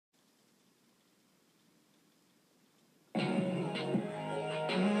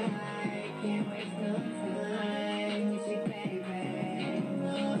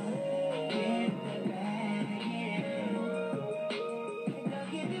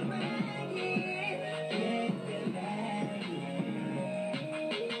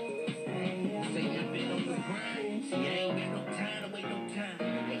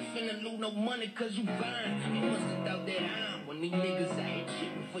cause you fine. You must have thought that I'm when these niggas ain't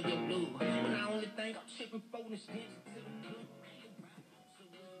tripping for your blue. When I only think I'm tripping for the stitch to the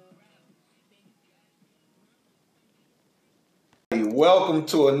blue. Welcome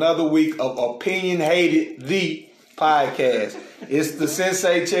to another week of Opinion Hated, the podcast. It's the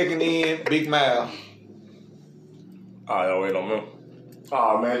Sensei checking in, Big Mal. Oh, wait on me.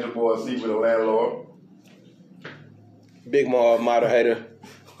 Oh, man, your boy C with the landlord. Big Marv moderator.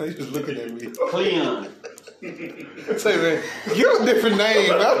 He's just looking at me. Cleon. Say, man, give a different name.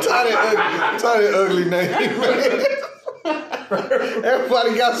 Man. I'm tired of that ugly name, man.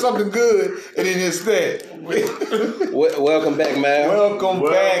 Everybody got something good, and then it's that. Welcome back, man. Welcome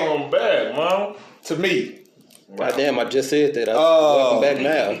Welcome back, man. to me. God damn, I just said that. Welcome back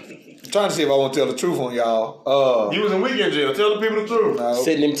now. I'm trying to see if I want to tell the truth on y'all. You was in weekend jail. Tell the people the truth. No.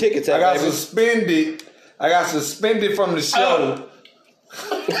 Sitting them tickets out, I got baby. suspended. I got suspended from the show.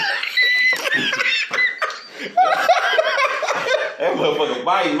 That motherfucker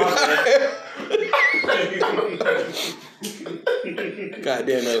biting my God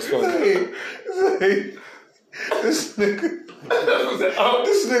damn, that was funny. This nigga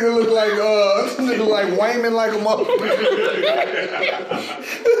look like Wayman like a motherfucker.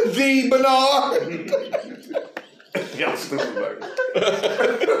 The Bernard. Y'all stupid,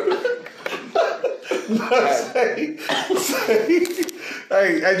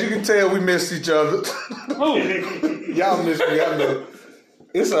 Hey, as you can tell, we missed each other. Y'all missed me, I know.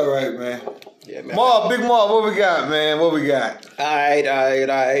 It's all right, man. Yeah, man. Marv, Big Marv, what we got, man? What we got? All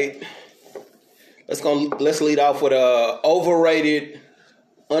right. Let's lead off with overrated,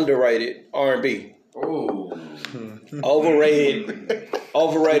 underrated R&B. Ooh. Overrated,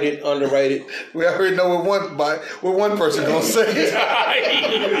 underrated. We already know what one person gonna say.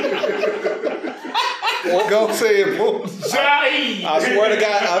 Go say it, boy. Jaheim. I swear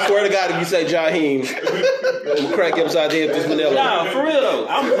to God, if you say Jaheim, I'm gonna crack you upside the head with this vanilla. Nah, for real though.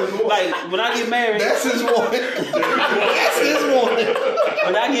 I'm like, when I get married, That's his one. That's his one.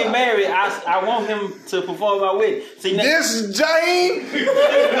 when I get married, I want him to perform my wedding. See, This Jaheim.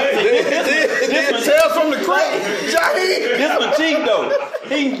 this Tales from the crib. Jaheim. one cheap though.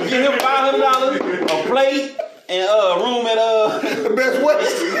 He can get him $500, a plate, and a room at The Best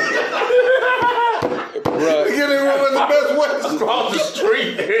West. Bruh. Get in room at the Best West. Across the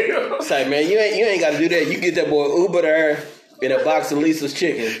street. Say, man, you ain't got to do that. You get that boy Uber there in a box of Lisa's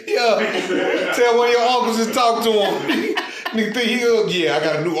chicken. Yeah. Tell one of your uncles to talk to him. Nigga think I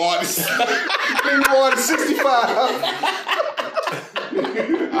got a new artist. New artist 65.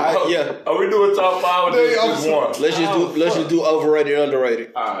 Yeah. Are we doing top 5 or just one? Let's just do overrated,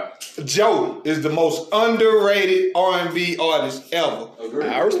 underrated. Alright. Joe is the most underrated R&B artist ever.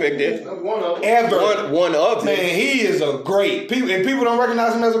 I respect that. That's one of them. Ever. One of Man, them. he is a great. People don't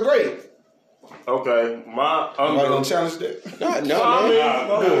recognize him as a great. Okay. My Somebody gonna challenge that? No, I man.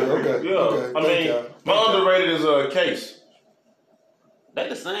 mean, Good, okay. Yeah. Okay, I thank mean, y'all. my underrated is Case. They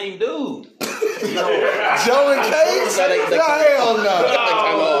the same dude. Joe and Case? No, they- Hell no.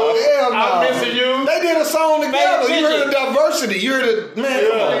 Hell no. I'm missing you. They did a song together. Man, You heard the diversity. You heard the man.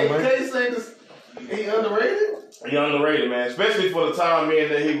 Come on, man. Case ain't this, he underrated? He underrated, man. Especially for the time being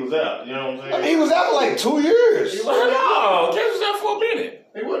that he was out. You know what I'm saying? He was out for like 2 years. No, Case was out for a minute.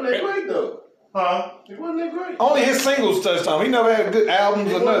 He wasn't that great, though. Huh? He wasn't that great. Only his singles touched on. He never had good albums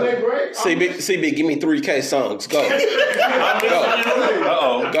He or wasn't that nothing. great. CB, give me 3K songs. Go.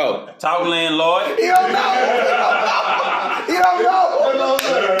 Uh-oh. Go. Talk landlord. He don't know. He don't know.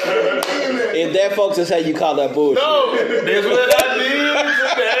 And that, folks, is how you call that bullshit. No, that's what I did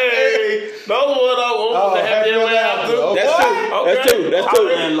today. That's what I want to have your way out to. That's true. That's true.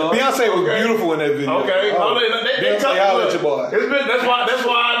 Landlord. Beyonce was beautiful in that video. Okay. Oh. Beyonce, holla at your boy. That's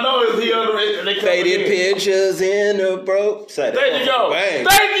why I know is he underrated. They Faded pictures in a broke. Say that. There you go. Bang.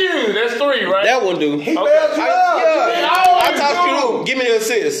 Thank you. That's 3, right? That one do. He bailed you out. I talked you through. Give me the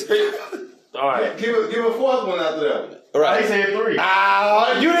assist. All right. Give a fourth one after that. He Right. said 3.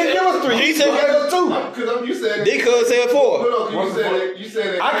 You didn't give us 3. He You said- gave us 2. Because you said D could said 4. Hold on, you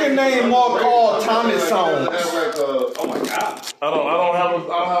said that. I can name more Carl Thomas songs. Oh my God. I don't have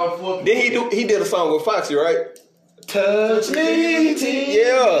a fourth. Then he did a song with Foxy, right? Touch me,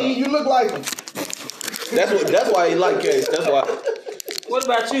 Yeah. You look like him. That's why he like Case. That's why. What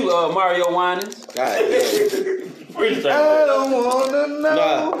about you, Mario Winans? God damn. Freestyle. I don't wanna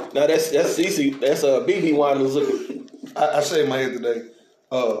know. Nah, that's CC. That's BB Winans. I shaved my head today.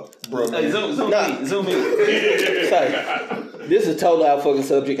 Bro. Hey, zoom in. Say, this is a total out fucking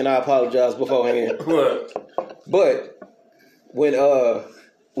subject, and I apologize beforehand. What? But when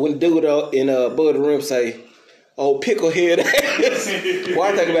dude in Bud Rim say, Oh, picklehead ass. Why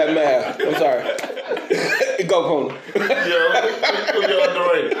I think about math? I'm sorry. Go, Pony. Yeah, who you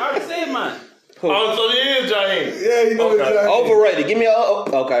underrated? I already said mine. Oh, so it is Jaheim. Yeah, you know Okay. what Jaheim. Overrated. Give me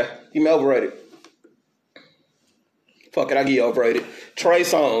okay. Give me overrated. Fuck it, I give you overrated. Trey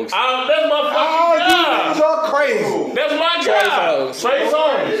Songz. That's my Oh, fucking guy. you are crazy. That's my Trey guy. Songz. Trey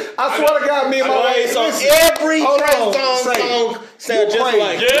Songz. I swear to God, me and my Trey wife. Songz. Listen, Every hold Trey on, Songz say, song sound just crazy.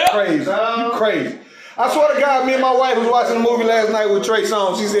 like Yeah. Crazy. You crazy. I swear to God, me and my wife was watching a movie last night with Trey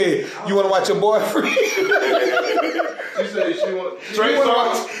Songz. She said, "You want to watch your boyfriend?" She said she want Trey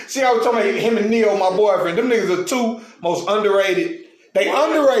Songz. See, I was talking about him and Neo, my boyfriend. Them niggas are two most underrated. They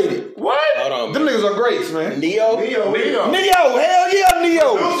underrated. What? Hold on. Them niggas are greats, man. Neo? Neo. Neo, hell yeah,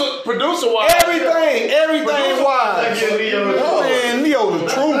 Neo. Producer wise. Everything wise. Man, Neo the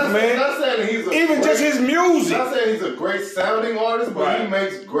truth, man. Not saying he's a Even just his music. Not saying he's a great sounding artist, but he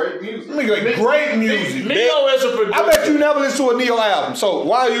makes great music. Nigga, like great music. Neo is a producer. I bet you never listen to a Neo album. So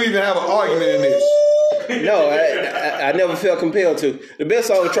why you even have an argument in this? No, I never felt compelled to. The best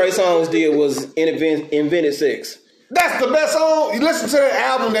song Trey Songz did was Invented Sex. That's the best song. You listen to that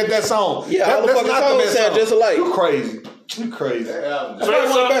album, that song. Yeah, all the fucking songs sound just alike. You crazy. You crazy. That album. That's probably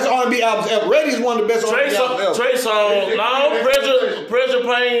one of the best R&B albums ever. Ready is one of the best R&B albums ever. Trey Songz. No, Pressure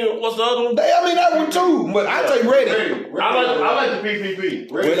Pain. What's the other one? I mean, that one too. But I take Ready. I like the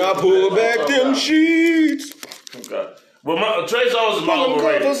PPP. When I pull back them sheets, Okay. Well, Trey Songz is my pull them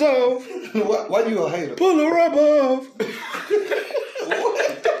overrated. covers off, Why you a hater? pull the rubber off.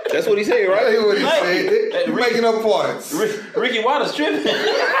 That's what he said, That right? ain't what he said. You making up points. Ricky Watters tripping.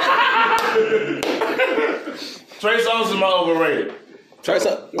 Trey Songz is my overrated. Trey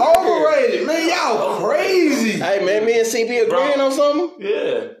Songz. Overrated, man. Y'all crazy. Hey, man, me and CP agreeing on something?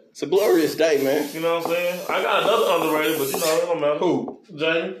 Yeah. It's a glorious day, man. You know what I'm saying? I got another underrated, but you know, it don't matter. Who?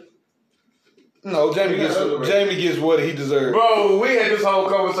 Jamie. No, Jamie gets what he deserves. Bro, we had this whole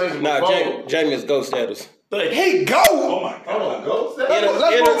conversation Nah, before. Jamie is ghost status. He go. Oh my God. Go.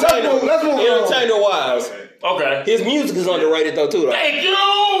 Let's move on. Entertainer wise. Okay. His music is underrated though too. Though. Thank you.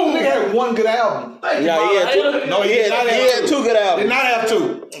 Nigga had one good album. No, he had two. No, He had two good Did albums. not have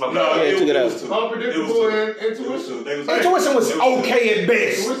two. No, Yeah, took it out. Unpredictable and Intuition. Intuition was okay at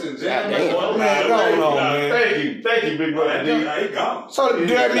best. Intuition, Jam. Man, go on, man. Thank you, big brother. D. So do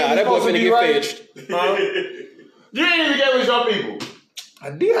that mean Nah, he's that boy supposed to finna be get right? fetched. Huh? You didn't even get with your people. I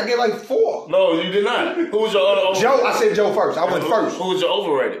did. I get like 4. No, you did not. Who was your other overrated? Joe, I said Joe first. I went first. Who was your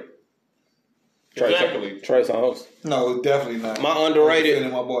overrated? Exactly. Trey Songz. No, definitely not. My underrated- I'm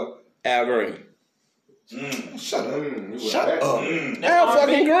defending my boy. Al Green. Shut up. Shut up. Al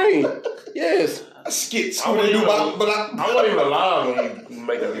fucking Green. Yes. A skit. I wasn't even, But I wasn't even alive when you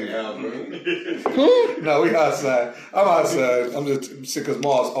make that music. no, we outside. I'm outside. I'm just sick because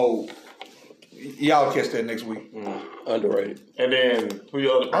Mars old. Y'all catch that next week. Underrated. And then who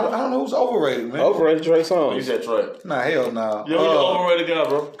your other? I don't know who's overrated, man. Overrated Trey You Songz. said Trey. Nah, hell nah. Yo, who your overrated guy,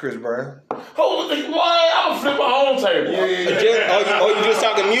 bro? Chris Brown. Why? I'm gonna flip my own table. You just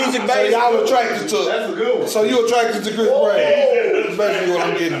talking music, So baby? y'all attracted to. That's a good one. So you attracted to Chris Brown. That's basically what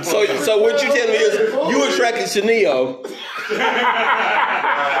I'm getting. So what you telling me is you attracted to Neo.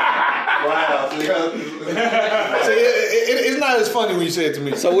 Wow. See, it's not as funny when you say it to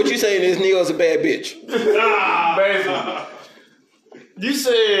me. So what you saying is Neo's a bad bitch. Basically. You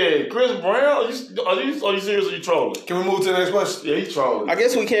said Chris Brown? Are you serious or you trolling? Can we move to the next question? Yeah, he trolling. I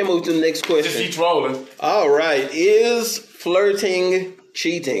guess we can move to the next Is he question. trolling? All right. Is flirting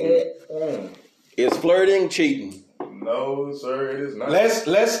cheating? Is flirting cheating? No, sir, it is not.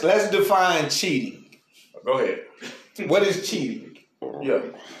 Let's define cheating. Go ahead. What is cheating? Yeah.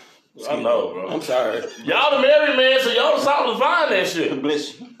 I know, bro. I'm sorry. Y'all the married man, so y'all stop to find that shit.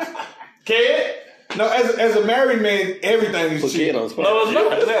 Bless you. Kid? No, as a married man, everything is Put kid cheating. on the spot. No,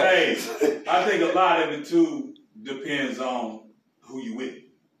 it's not. Hey, I think a lot of it too depends on who you with.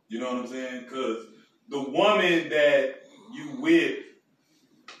 You know what I'm saying? Because the woman that you with,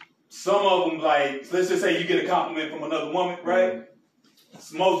 some of them like, let's just say you get a compliment from another woman, right?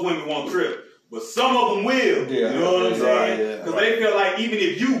 Most women won't trip, but some of them will. Yeah. You know what I'm saying? Right, yeah. Because they feel like even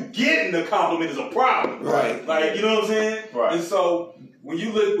if you getting the compliment is a problem. Right. Like, you know what I'm saying? Right. And so when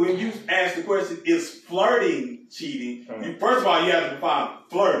you ask the question, is flirting cheating? First of all, you have to define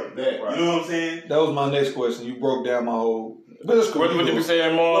flirting. Right. You know what I'm saying? That was my next question. You broke down my whole. But it's cool. What you be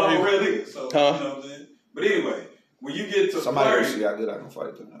saying, Well, I'm a Mom? real nigga, so you know what I'm saying? But anyway, when you get to Somebody will flirting, see how good I can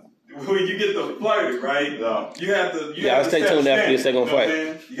fight them now. when you get to flirting, right? Yeah. You have to. Yeah, have to stay set a tuned after this, standard, they gonna you know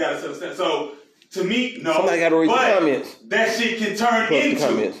what I'm saying? You got to set a standard. So to me, no. Somebody gotta read the but comments. That shit can turn Put the into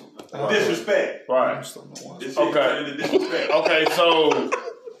comments. disrespect. Right. This shit Okay. can turn into disrespect. Okay, so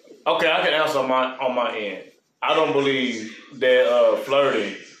I can answer on my end. I don't believe that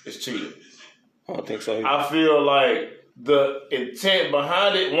flirting is cheating. I don't think so. Either. I feel like the intent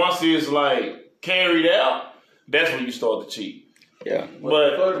behind it, once it's like carried out, that's when you start to cheat. Yeah.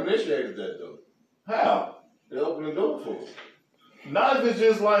 But Flirt initiated that though. how? They opened the door for it. Not if it's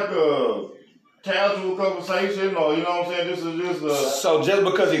just like a casual conversation, or you know what I'm saying. This is just a. So just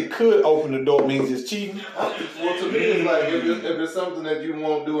because it could open the door means it's cheating? Well, to me, it's like if it's something that you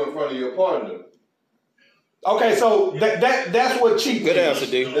won't do in front of your partner. Okay, so that's what cheating Good is. answer,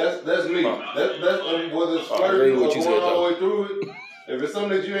 D. That's me. That's whether it's I agree flirting with or what you going said, all the way through it. If it's something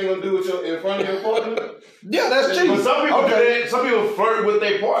that you ain't gonna do with in front of your partner, Yeah, that's cheating. But some people do Okay. that. Some people flirt with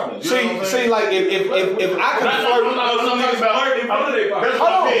their partners. You know what I'm See, saying? like if I can Not flirt. some niggas flirt in front of their partner.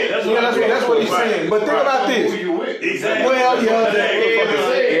 Hold on. That's what he's saying. But think about who this. you with? Exactly. Well, yeah.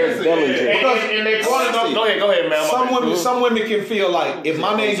 Eric Bellinger. And they partners don't. Go ahead, man. Some women can feel like if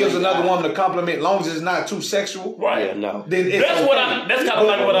my man gives another woman a compliment, as long as it's not too sexual, Right. Yeah, no. then it's That's what I. That's kind of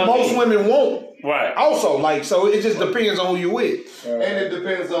like what I most mean. women won't. Right. Also, like, so it just depends on who you with. And it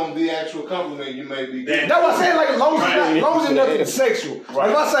depends on the actual compliment you may be getting. That's what I'm saying. Like, as long as it's nothing sexual. Like,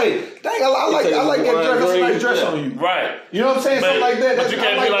 if I say, dang, I like that dress. That's a nice dress on you. Right. You know what I'm saying? Something like that. But you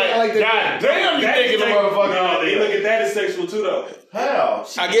can't be like, God damn, you thinking the motherfucker. No, they look at that as sexual too, though. How?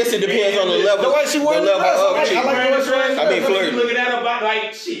 I guess it depends on the level. The way she the wears the level dress, of I cheating. like the way she wears the I mean, dress. flirting. Look at that about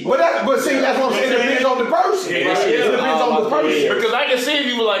like shit. But see, that's what I'm saying. It depends on the person. Yeah, It yeah. depends on the person. Because I can see if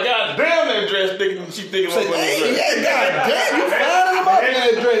you were like, God damn, that dress thinking she thinking Say, about hey, dress. yeah, God damn, you fine in the mother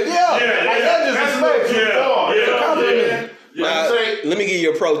that dress. Yeah, like that just respect you. It's a compliment. Let me give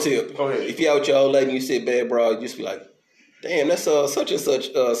you a pro tip. Go ahead. If you out with your old lady and you sit bad, bro, you just be like, damn, that's such and such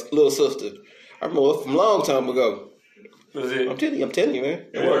little sister. I remember from a long time ago. That's it. I'm telling you, man.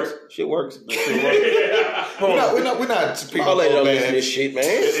 It works. Shit works. We're not people. All lady don't listen to bad. this shit, man.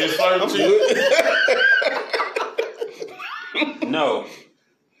 It's flirting I'm cheating. good. No.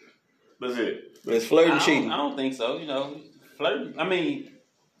 That's it. It's flirting, I cheating. don't think so. You know, flirting. I mean,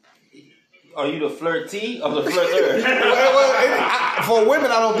 are you the flirtee or the flirter? For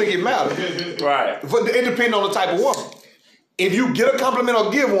women, I don't think it matters. Right. But it depends on the type of woman. If you get a compliment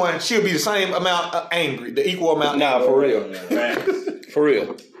or give one, she'll be the same amount angry, the equal amount. Nah, for real. For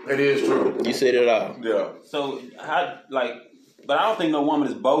real. It is true. You said it all. Yeah. So how but I don't think no woman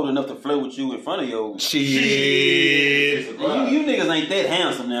is bold enough to flirt with you in front of your. Shit. You niggas ain't that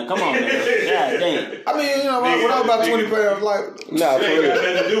handsome now. Come on, man. God damn. I mean, you know, when I was about 20 pounds, like, Nah, for Ain't got real.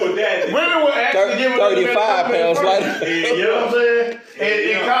 nothing to do with that. Women will actually give it 35 pounds later. You know what I'm saying?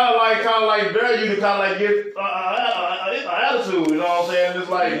 It kind of like dare you to kind of like get attitude. You know what I'm saying? It's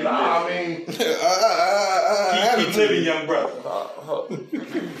like, nah, I mean, Keep living, young brother.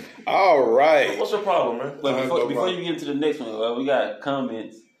 All right. what's your problem, man? But before you get into the next one, we got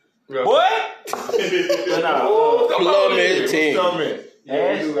comments. Yeah. What? But nah, Plummeting. Comment.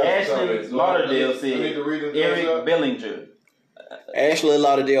 Ashley Lauderdale I need to read said it Eric up. Bellinger. Ashley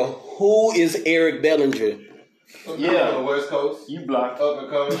Lauderdale. Who is Eric Bellinger? Yeah. On the West Coast, You blocked. up and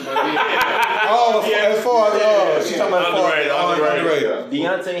coming. But as far as, she's talking about underrated.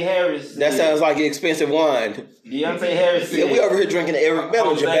 Deontay Harris. That sounds like expensive wine. Deontay Harris said. Yeah, we over here drinking Eric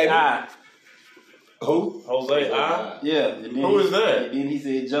Bellinger, Jose baby. I. Who? Jose I. Yeah. And then Who is that? And then he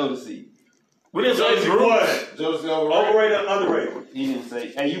said Jodeci. We didn't say Joseph group. what? Joseph overrated. Overrated or underrated? He didn't say.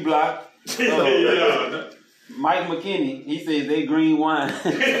 Hey, you blocked. Yeah. Mike McKinney. He says they green wine.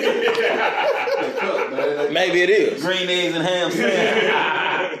 Maybe it is. Green eggs and ham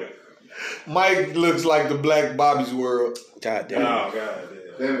sandwich. Mike looks like the Black Bobby's World. God damn. Oh, God.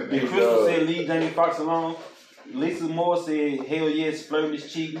 Damn And it. Crystal said leave Jamie Foxx alone. Lisa Moore said hell yes, flirting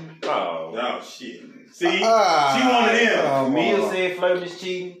is cheating. Oh. Oh, shit. See? She one of them. Mia said flirting is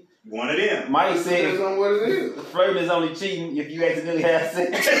cheating. One of them. Mike Depends said on what it is. flirting is only cheating if you accidentally have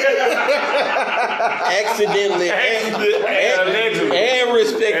sex. Accidentally and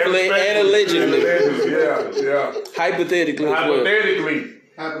respectfully and allegedly. Yeah. Hypothetically as well. Hypothetically.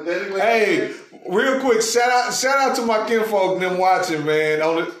 Hypothetically. Hey, real quick, shout out to my kinfolk and them watching, man,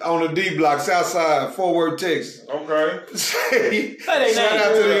 on the D block, Southside, Fort Worth, Texas. Okay. they Shout name.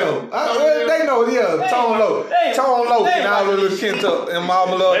 out to them. Well, they know, yeah. Tone Low. Hey, Tone Low hey, and all the little Kentuck and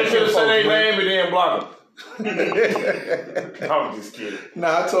Mama Love. They should have said their man. name and then block them. I'm just kidding.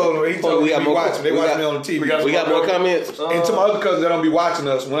 Nah, I told him. He told we me got to be more- watching. They we watch got- me on the TV. We got more comments? And to my other cousins that don't be watching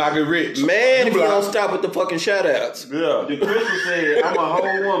us when I get rich. Man, if you block. don't stop with the fucking shout outs. Yeah. The Crystal said I'm a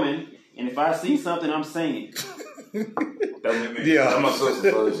whole woman, and if I see something, I'm saying. Yeah. That's my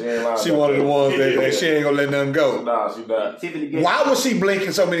sister, so she ain't lying. She about one of the that. ones that she ain't gonna let nothing go. Nah, she not. Tiffany gave Why was she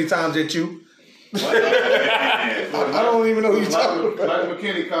blinking so many times at you? I don't even know who you're talking about. Like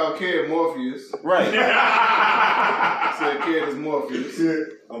McKinney called Ked Morpheus. Right. Said Ked is Morpheus.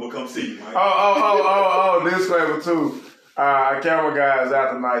 I'm gonna come see you, Mike. Oh, disclaimer too. Our camera guy is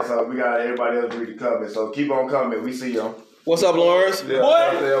out tonight, so we got everybody else ready to come in. So keep on coming. We see y'all. What's up, Lawrence? Yeah,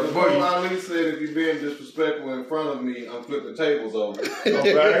 What? Before Ali said if you're being disrespectful in front of me, I'm flipping tables over.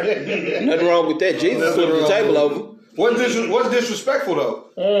 Okay. Nothing wrong with that. Jesus flipped the table over. What's disrespectful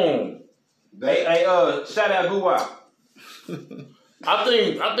though? Hey, shout out Goo-Wop. I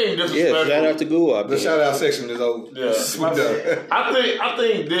think disrespectful. Yeah, shout out to Goo-Wop. The shout out section is over. Yeah. We done. I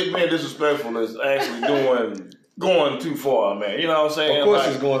think being disrespectful is actually going too far, man. You know what I'm saying? Of course, Like,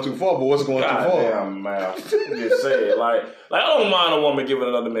 it's going too far, but what's going too far? Damn, man. I'm just saying, like I don't mind a woman giving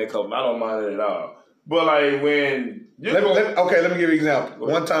another man company. I don't mind it at all. But like when Let me give you an example.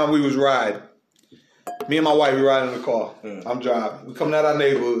 One time we was riding. Me and my wife, we riding in the car. I'm driving. We coming out our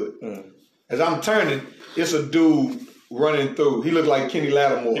neighborhood. As I'm turning, it's a dude running through. He looked like Kenny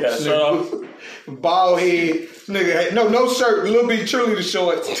Lattimore. Yeah, This nigga, bald head. This nigga had no shirt, little bit truly the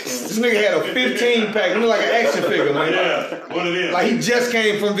shorts. This nigga had a 15 pack. He looked like an action figure, man. Yeah, one of them. Like he just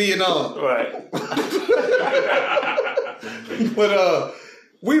came from Vietnam. right. But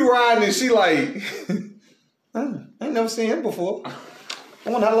we riding and she like, I ain't never seen him before. I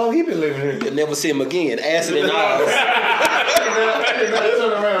wonder how long he been living here. You'll never see him again. Acid in eyes.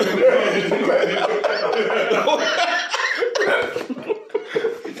 Turn around.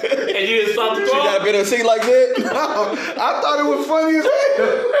 And you didn't stop the She car? got a better seat like that. I thought it was funny as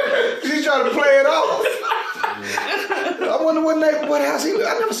hell. She tried to play it off. I wonder what house he live.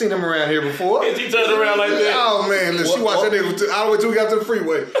 I never seen him around here before. And she turned around like that. Oh man, listen, she watched that nigga all the way till we got to the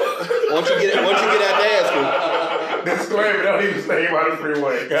freeway. Once you get out to ask him. Disclaimer, don't even stay by the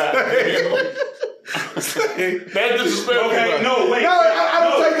freeway. God damn. That's disrespectful. Okay, no, wait. No, I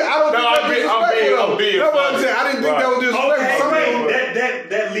don't take that. I don't No, think that's disrespectful. I'm being No, but I'm funny. saying I didn't think that was disrespectful. Okay, Some wait, people-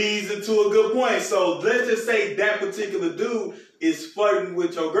 that leads into a good point. So let's just say that particular dude is flirting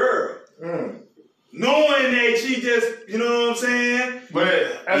with your girl. Knowing that she just, you know what I'm saying? But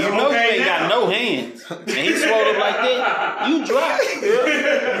as You a know you ain't now. got no hands. And he swole up like that. You dry.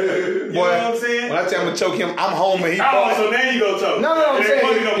 You know what I'm saying? When I tell him to choke him, I'm home and he Oh, so now you go talk. No, I'm It saying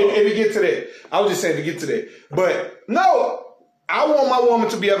ain't funny no more. if you get to that. I was just saying to get to that. But no, I want my woman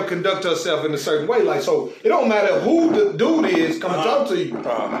to be able to conduct herself in a certain way. Like, so it don't matter who the dude is coming to talk to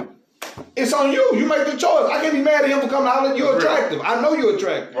you. It's on you. You make the choice. I can't be mad at him for coming to holler. You're attractive. I know you're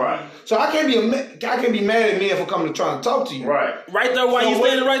attractive. Right. So I can't be mad at men for coming to try and talk to you. Right. Right there while So you what-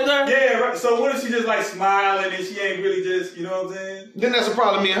 standing right there? Yeah, right. So what if she just like smiling and she ain't really just, you know what I'm saying? Then that's a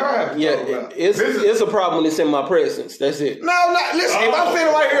problem me and her have to Yeah, talk about. it's a problem when it's in my presence. That's it. No, not listen. If I'm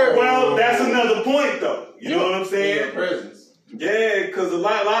standing right here, Well, that's another point though. You know what I'm In saying? presence. Yeah, because a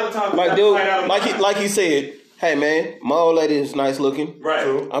lot of times Like we dude, fight out of like he said, hey man, my old lady is nice looking. Right.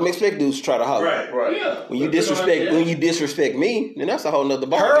 I'm expecting dudes to try to holler. Right. Right. Yeah. When you disrespect me, then that's a whole nother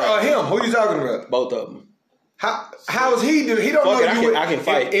ball. her or him, who you talking about? Both of them. How is he doing? He don't Fuck know it, you. I can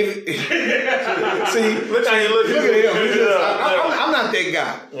fight. See, Look how you look look at him. He just- Yeah. I'm not that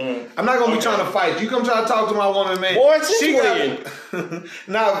guy. I'm not gonna be trying to fight. You come try to talk to my woman, man. Boy, she when?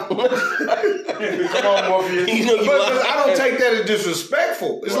 now. Come on, Morpheus. You know you But lying. I don't take that as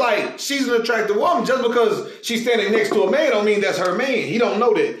disrespectful. It's like she's an attractive woman. Just because she's standing next to a man don't mean that's her man. He don't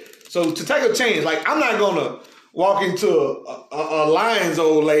know that. So to take a chance, like I'm not gonna walk into a lion's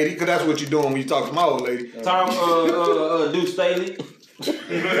old lady, because that's what you're doing when you talk to my old lady. Tom Duke Staley.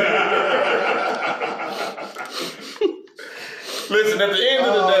 Listen, at the end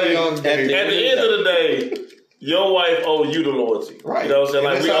of the day, young at Dave. the end of the day, your wife owes you the loyalty. Right. You know what I'm saying?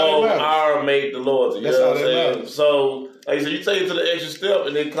 And Like we that's all owe that matters. our mate the loyalty. You That's know all what I'm that saying? matters. So, like you said, you take it to the extra step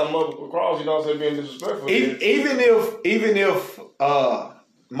and then come up across, you know what I'm saying, being disrespectful. Even if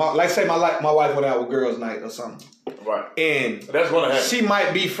like say my wife went out with girls' night or something, Right. and That's gonna happen. she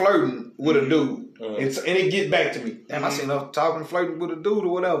might be flirting with a dude, and it get back to me. Damn, I seen her talking, flirting with a dude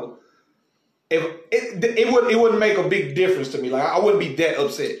or whatever. If it wouldn't make a big difference to me. Like I wouldn't be that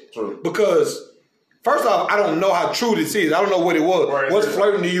upset. True. Because first off, I don't know how true this is. I don't know what it was. Right. What's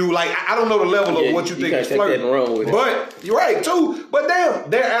flirting to you? Like I don't know the level Yeah, of what you you think can't is take that flirting. and run with it. But you're right too. But damn,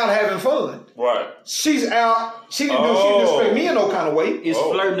 they're out having fun. Right. She's out. She didn't disrespect me in no kind of way. It's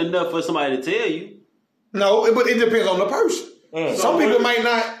flirting enough for somebody to tell you. No, but it depends on the person. Some people might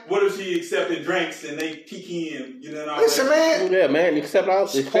not. What if she accepted drinks and they kicking, you know? Listen, man. Yeah, man. Except part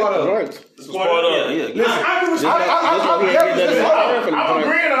of the drinks. Part of Yeah. Listen, I'm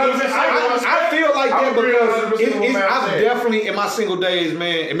agreeing 100%. I feel like that I'm agreeing because 100% with what man I've said. definitely in my single days,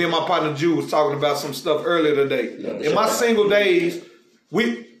 man. And me and my partner Jew was talking about some stuff earlier today. In my single days,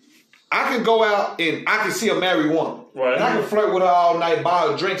 I can go out and I can see a married woman. Right. And I can flirt with her all night, buy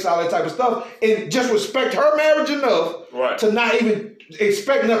her drinks, all that type of stuff, and just respect her marriage enough to not even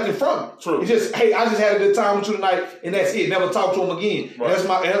expect nothing from her. True. It's just, hey, I just had a good time with you tonight, and that's it. Never talk to him again. Right. That's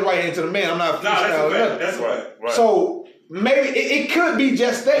right hand to the man. I'm not freestyling. That's right. So maybe it could be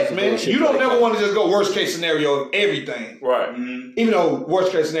just that, man. You don't never want to just go worst case scenario of everything. Right. Mm-hmm. Even though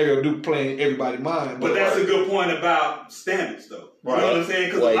worst case scenario do play in everybody's mind. But that's a good point about standards, though. You know what I'm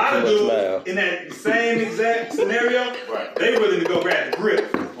saying? Because a lot of dudes in that same exact scenario, they willing to go grab the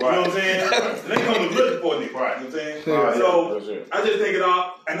grip. You know what I'm saying? They come looking for a nigga. Right. You know what I'm saying? So I just think it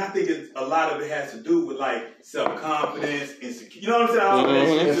all, and I think a lot of it has to do with like self-confidence, insecurity. You know what I'm saying? All that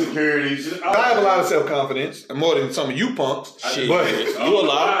shit too. Insecurities. I have a lot of self-confidence, more than some of you punks. Shit. But you a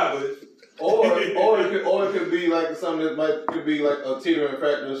lot. Or it could be like something that could be like a teetering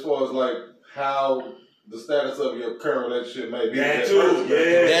factor as far as like how the status of your current relationship may be. That too.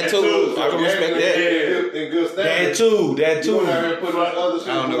 Yeah. That too. I can respect that. In good standards. That too. You have to put on other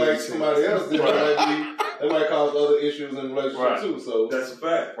shit like somebody else. That might cause other issues in the relationship too. So that's a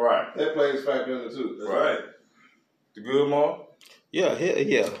fact. Right. That plays factor in it too. That's right. The good, Mark? Yeah, hell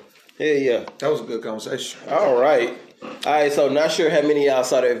yeah. That was a good conversation. All right, so not sure how many of y'all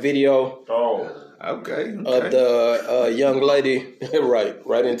saw that video. Okay. Of the young lady,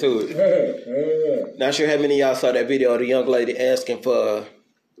 right into it. Not sure how many of y'all saw that video of the young lady asking for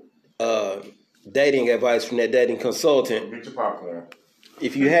dating advice from that dating consultant. Get your popcorn.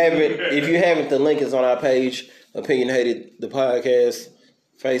 If you haven't, the link is on our page, Opinionated the podcast,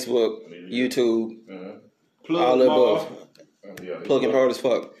 Facebook, YouTube, all the above. Plugging hard as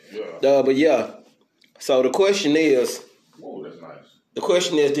fuck. But yeah. So the question is, that's nice. The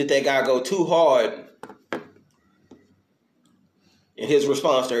question is, did that guy go too hard? In his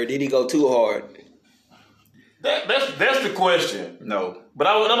response to her, did he go too hard? That's the question. No. But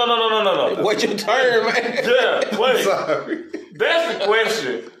no. What's your turn, man? Yeah, wait. Sorry. That's the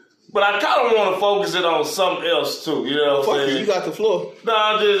question. But I kind of want to focus it on something else too. You know what I'm saying? You got the floor.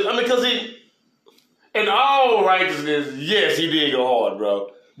 No, because he, in all righteousness, yes, he did go hard,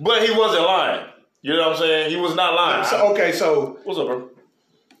 bro. But he wasn't lying. You know what I'm saying? He was not lying. So what's up, bro?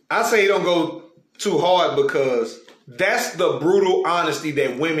 I say he don't go too hard because that's the brutal honesty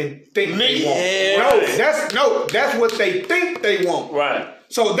that women think they want. That's what they think they want. Right.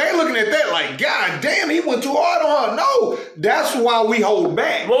 So they looking at that like, God damn, he went too hard on her. No, that's why we hold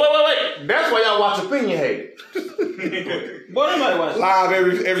back. Wait. That's why y'all watch Opinion Hate. What am I watching? Live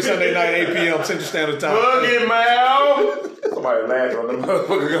every Sunday night, 8 p.m. Central Standard Time. Plug it, man. Somebody laughing on the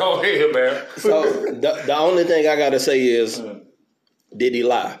motherfucker. Go ahead, man. So the only thing I gotta say is, did he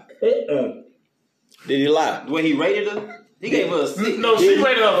lie? Did he lie? The way he rated her? He gave her a 6. No, she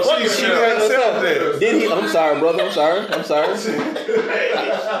rated her fucking She got herself there. Did he? I'm sorry, brother. I'm sorry.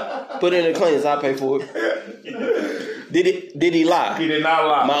 Put it in the cleanse. I'll pay for it. Did he lie? He did not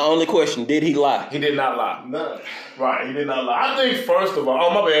lie. My only question, did he lie? He did not lie. No. Right, he did not lie. I think, first of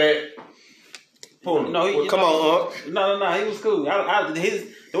all, my bad. No, Come on, No, he was cool.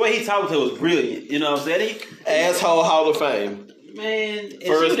 The way he talked to her was brilliant. You know what I'm saying? Asshole Hall of Fame. Man, and she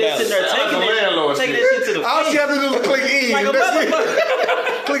First was just sitting there taking that shit to the All she face. have to do is click in. Like a That's it.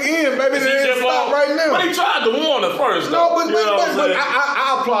 motherfucker. Click in, baby. Then stop right now. But he tried to warn her first, though. No, but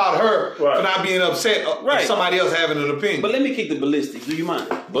I applaud her for Right. not being upset of somebody else having an opinion. But let me kick the ballistics. Do you mind?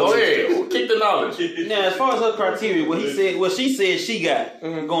 Go ahead. Kick the knowledge. Now, as far as her criteria, what she said she got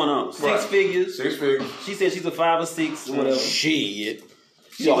going on. Six figures. 6 figures. She said she's a 5 or 6 or whatever. Shit.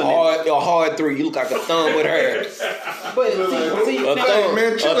 You're a hard 3. You look like a thumb with her. But see, A now, thumb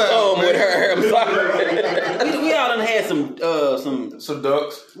with her. I'm sorry. we all done had some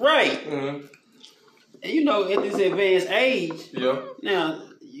ducks. Right. Mm-hmm. And you know, at this advanced age, now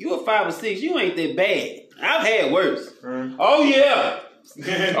you a 5 or 6, you ain't that bad. I've had worse. Mm-hmm. Oh yeah.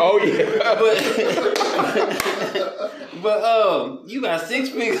 But you got 6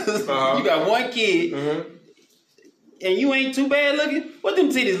 figures, you got 1 kid, and you ain't too bad looking. What them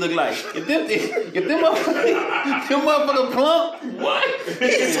titties look like? If them motherfucker plump, what? He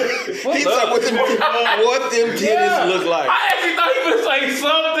said what them titties look like. I actually thought he was saying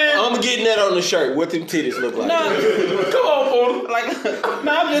something. I'm getting that on the shirt. What them titties look like? Come on, fool.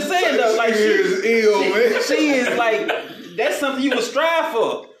 I'm just saying though, like she is ill, man. She is like, that's something you would strive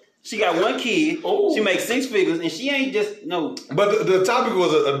for. She got 1 kid. Ooh. She makes 6 figures, and she ain't just no. But the topic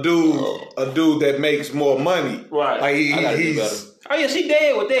was a dude that makes more money. Right. Like he's. Oh yeah, she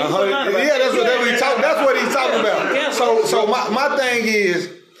dead with that. Yeah, that's what he's talking about. Yeah. So my thing is,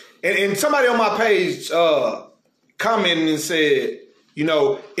 and somebody on my page commented and said, you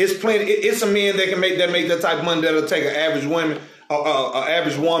know, it's plenty. It's some men that make that type of money that'll take an average woman.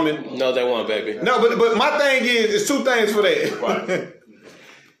 average woman. No, they won't, baby. No, but my thing is, it's two things for that. Right.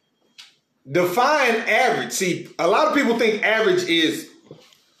 Define average. See, a lot of people think average is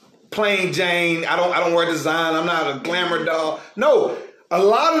plain Jane. I don't wear design. I'm not a glamour doll. No, a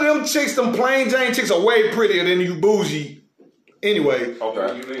lot of them chicks, them plain Jane chicks, are way prettier than you bougie. Anyway,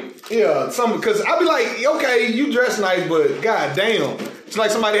 Okay. yeah, because I be like, okay, you dress nice, but god damn, it's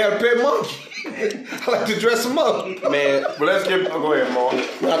like somebody had a pet monkey. I like to dress them up, Man, But let's get. Go ahead, Mark.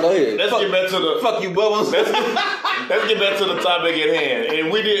 no, go ahead. Let's get back to the. Fuck you, Bubbles. Let's get back to the topic at hand.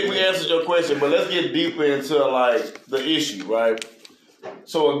 And we answered your question, but let's get deeper into like the issue, right?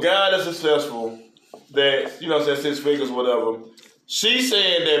 So a guy that's successful, that says 6 figures, whatever. She's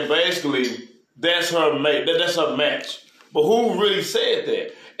saying that basically that's her mate, that's her match. But who really said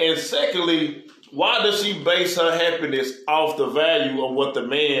that? And secondly, why does she base her happiness off the value of what the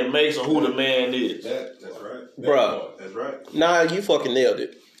man makes or who the man is? That's right. Bruh. That's right. Nah, you fucking nailed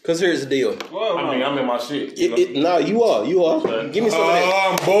it. Because here's the deal. I mean, I'm in my shit. No, you are. Give me some of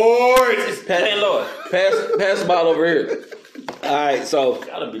that. I'm bored. Hey, Lord. Pass the ball over here. All right, so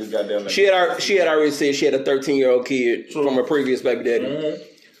Gotta be this goddamn. she had already said she had a 13-year-old kid from her previous baby daddy. Mm-hmm.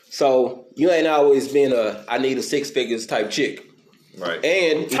 So you ain't always been I need a 6 figures type chick. Right.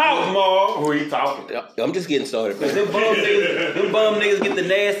 And Talk more. Who you talking? I'm just getting started, man. Them bum niggas get the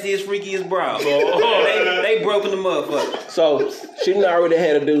nastiest, freakiest brow. They broken the motherfucker. So she didn't already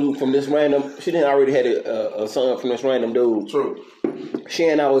had a dude from this random. She didn't already had a son from this random dude. True. She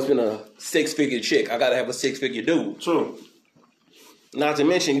ain't always been a 6-figure chick. I gotta have a 6-figure dude. True. Not to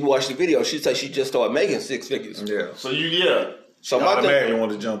mention, you watch the video. She said she just started making 6 figures. Yeah. So you So I my automatically thing,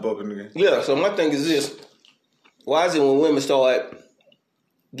 want to jump up in the game. yeah. So my thing is this: why is it when women start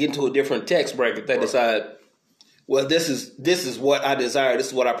getting to a different tax bracket, they decide, well, this is what I desire. This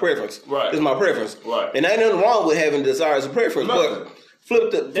is what I preference. Right. This is my preference. Right. And ain't nothing wrong with having desires and preference. Nothing. But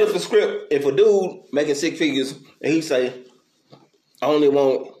flip the script. If a dude making 6 figures and he say, I only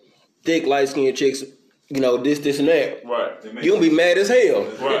want thick, light skinned chicks, this and that. Right. You gonna be mad as hell.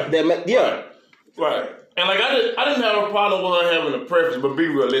 Right. Yeah. Right. And like I didn't have a problem with her having a preference, but be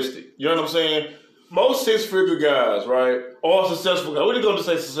realistic. You know what I'm saying? Most 6-figure guys, right, or successful guys. We're going to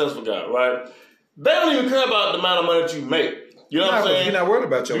say successful guy, right? They don't even care about the amount of money that you make. You know what I'm saying? You're not worried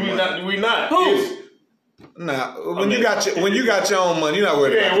about your money. We not. Who? Nah, when you got your own money, you're not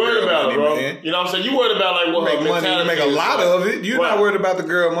worried You about ain't the worried girl about money, it, bro. man. You know what I'm saying? You worried about like what You make her money, you mentality make a is, lot right? of it. You're Right. not worried about the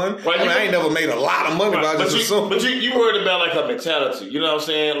girl money. Right, I ain't never made a lot of money, but I just assume. But you worried about like her mentality. You know what I'm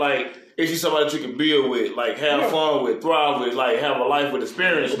saying? Like, is she somebody that you can build with, like have fun with, thrive with, like have a life with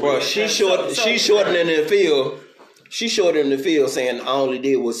experience Bro, with? she's shorter in the field. She's shorter in the field saying I only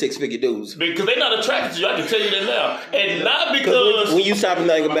deal with 6-figure dudes. Because they're not attracted to you. I can tell you that now. And not because When you stop and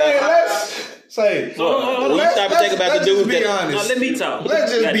think about Hey, let's say. when you stop and think about the dudes be that honest. Now let me talk.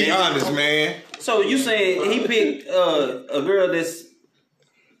 Let's just be Goddamn. honest, man. So you saying he picked a girl that's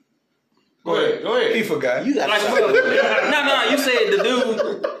Go ahead. He forgot. you got like no, you said the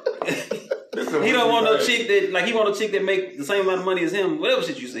dude he don't want no chick that like he want a chick that make the same amount of money as him. Whatever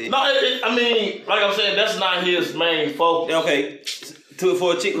shit you said. No, I mean, like I'm saying, that's not his main focus. Okay.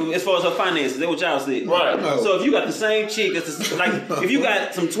 For a chick, as far as her finances, that's what y'all said. Right. No. So if you got the same chick, if you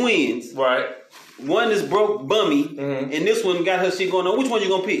got some twins, Right. one is broke bummy, and this one got her shit going on, which one you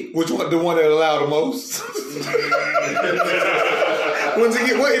gonna pick? Which one? The one that allowed the most? Once it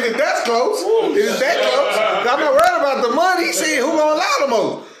get, well, if it's that close, if it's that close, I'm not worried about the money. See who gonna allow the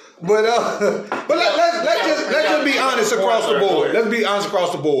most. But let's just be honest across the board. Let's be honest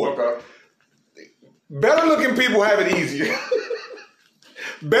across the board. Okay. Better looking people have it easier.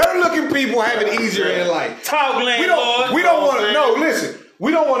 Better looking people have it easier in life. Talk landlord. We don't want to. No, listen. We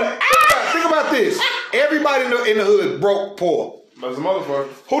don't want to. Think about this. Everybody in the hood broke, poor. That's a motherfucker.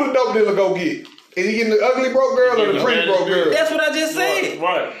 Who the dope dealer go get? Is he getting the ugly broke girl or the pretty broke girl? That's what I just said.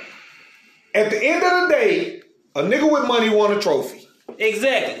 Right. At the end of the day, a nigga with money won a trophy.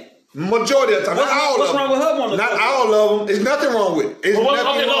 Exactly. Majority of the time. Not all What's of them. wrong with her wanting a Not trophy? all of them. There's nothing wrong with it. There's nothing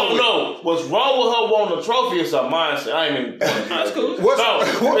wrong with it. No. What's wrong with her wanting a trophy is her mindset. I ain't even. That's cool. She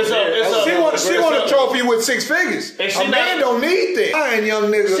want a trophy with 6 figures. And she A man don't need that. Fine young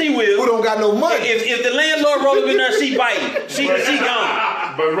nigga She will. who don't got no money. If the landlord roll up in there, she biting. She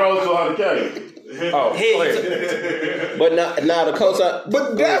gone. But Rose to her K. Oh, Head. But now the cosign.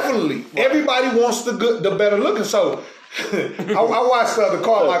 But definitely, everybody wants the better looking. So I watched the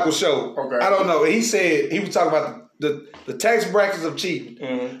Carmichael show. Okay. I don't know. He said he was talking about the tax brackets of cheating.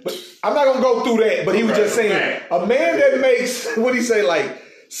 But I'm not gonna go through that. But he was just saying a man that makes what he say like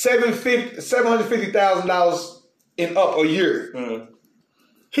 $750,000 in up a year.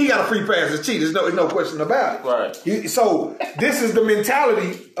 he got a free pass to cheat. There's no question about it. Right. So this is the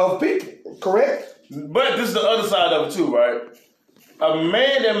mentality of people, correct? But this is the other side of it too, right? A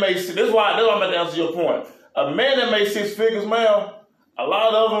man that makes this is why I'm about to answer your point. A man that makes 6 figures, man, a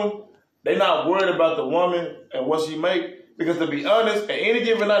lot of them, they not worried about the woman and what she make. Because to be honest, at any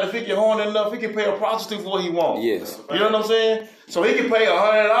given night, if he get horny enough, he can pay a prostitute for what he wants. Yes. You know what I'm saying? So he can pay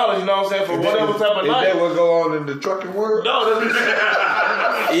 $100, you know what I'm saying, for whatever type of night. Is that what go on in the trucking world? No,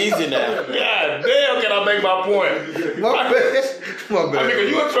 that's Easy now. God damn, can I make my point? My bad. I mean,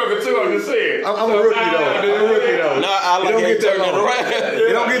 you a trucker too, I'm just saying. I'm a rookie though. No, I like it turning around.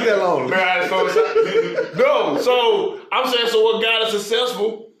 It don't get that long. No, so I'm saying, so what guy is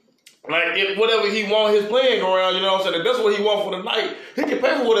successful, like if whatever he want his playing around, you know what I'm saying, if that's what he want for the night, he can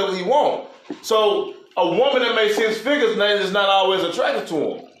pay for whatever he want. So a woman that makes 6 figures now is not always attracted to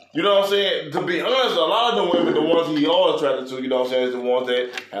him. You know what I'm saying? To be honest, a lot of the women, the ones he are attracted to, you know what I'm saying, is the ones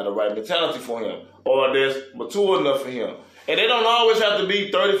that have the right mentality for him or that's mature enough for him. And they don't always have to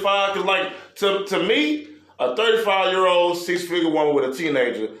be 35, because like to me, a 35-year-old 6-figure woman with a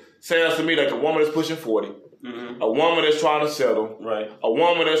teenager sounds to me like a woman that's pushing 40. Mm-hmm. A woman that's trying to settle. Right. A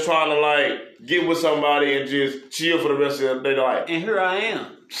woman that's trying to like get with somebody and just chill for the rest of their life. And here I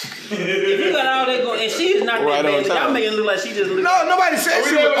am. If you got all that going, and she is not Right that on bad. time. Y'all making it look like she just look. No, nobody said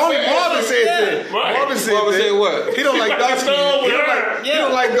she was. Only Marvin said that. Right. Marvin said what? He don't like dark skin. He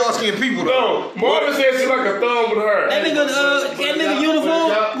don't like dark skinned people though. No, Marvin said she's like a thumb with her. That nigga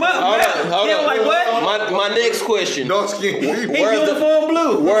uniform. Hold on. Like what? My next question. Dark skinned people. Where's the uniform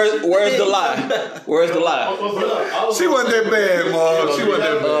blue? Where's the lie? Where's the lie? She wasn't that bad, Marv. She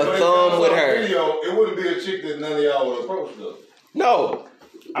wasn't that bad. Thumb with her. It wouldn't be a chick that none of y'all would approach though. No.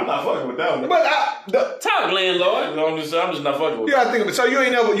 I'm not fucking with that one. But Talk, landlord. I'm just not fucking with you gotta think of it. So you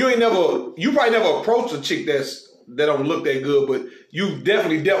probably never approached a chick that don't look that good, but you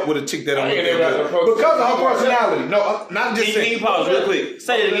definitely dealt with a chick that don't look that good because of her personality. No, not just Can you pause real quick?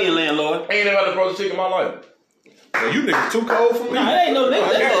 Say it again, landlord. I ain't never had to approach a chick in my life. Well, you niggas too cold for me. Nah, that ain't no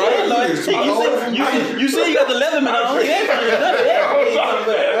nigga. That's all right. Like, you see, you got the Leatherman on.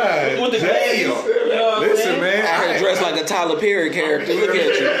 With the Damn. Listen, man. I heard dressed like a Tyler Perry character. Look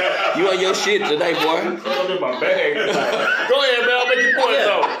at you. You on your shit today, boy. I'm in my bag. Go ahead, Mel. Make your point,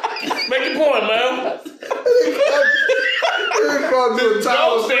 though. Make your point, Mel.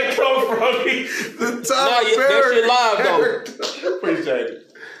 Those that come from me. The Tyler Perry. That shit live, though. Appreciate it.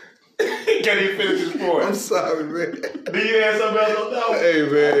 Can he finish his point? I'm sorry, man. Do you have something else on that one? Hey,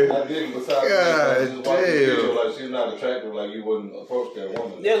 man. I didn't. Besides, God damn. like she's not attractive. Like you wouldn't approach that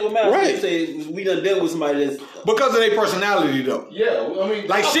woman. That's what Matt Right. say. We done dealt with somebody that's Because of their personality, though. Yeah, I mean,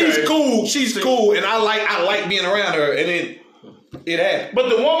 Like she's cool, and I like being around her, and it happened. But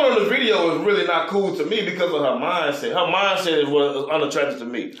the woman on the video is really not cool to me because of her mindset. Her mindset is what is unattractive to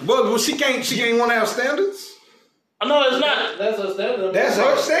me. But she can't want to have standards. No, it's not. that's her standard. That's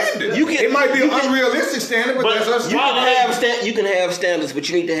her standard. It might be an unrealistic standard, but that's her standard. You can have standards, but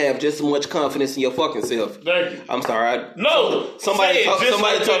you need to have just as much confidence in your fucking self. Thank you. I'm sorry. Somebody told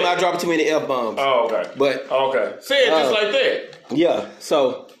me I dropped too many F-bombs. Oh, okay. But okay. Say it just like that. Yeah.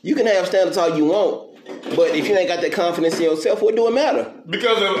 So you can have standards all you want, but if you ain't got that confidence in yourself, what do it matter?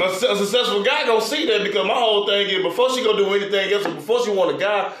 Because a successful guy gonna see that. Because my whole thing is before she gonna do anything else, before she want a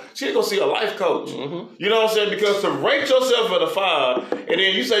guy, she ain't gonna see a life coach. Mm-hmm. You know what I'm saying? Because to rate yourself at a 5, and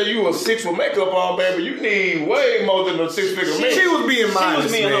then you say you a 6 with makeup on, baby, you need way more than a 6-figure man. She was being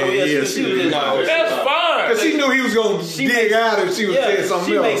modest, man. She was being modest. That's fine. Because she knew he was gonna dig out if she was saying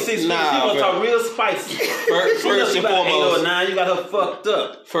something else. She makes 6 figures. She gonna talk real spicy. First and foremost, 8 or 9, you got her fucked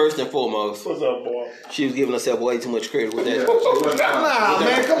up. First and foremost, what's up, boy? She was giving herself way too much credit with that. Nah,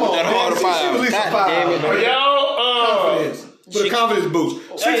 man, come on. That hard She was at least a 5. Y'all, with a confidence boost.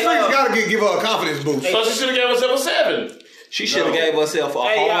 6 figures gotta give her a confidence boost. So she should have gave herself a 7. She should have gave herself a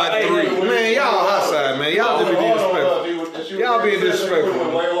hard 3. Man, y'all outside, man. Y'all just being disrespectful. Y'all being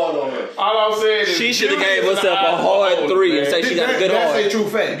disrespectful. All I'm saying is she should have gave herself a hard 3 and say she got a good heart. That's a true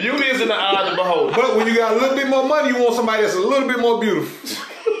fact. Beauty is in the eye of the beholder. But when you got a little bit more money, you want somebody that's a little bit more beautiful.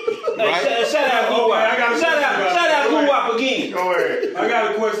 Right? Shout out Guwap. Shout out Guwap again. Go ahead. I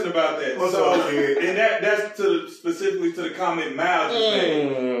got a question about that. And that's specifically to the comment Miles just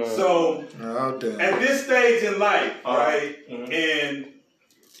made. So at this stage in life, right? And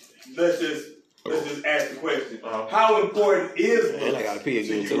let's just ask the question: how important is looks to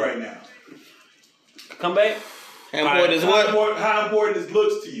you right now? Come back. How important is what? How important is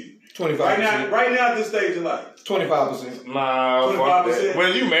looks to you? 25%. Right now at this stage in life. 25%. Nah, 25%.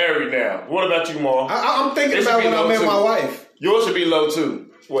 Well, you married now. What about you, Ma? I'm thinking about when I met my wife. Yours should be low too.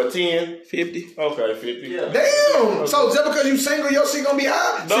 What, 10? 50. Okay, 50. Yeah. Damn. So just because you single, your shit gonna be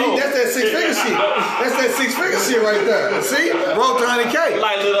high? No. See, that's that 6 figure shit. That's that 6 figure shit right there. See? Roll to 100K.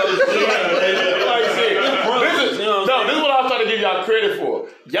 Like little. Like I said, this is what I'm trying to give y'all credit for.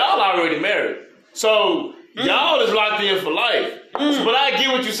 Y'all already married. So y'all is locked in for life. But I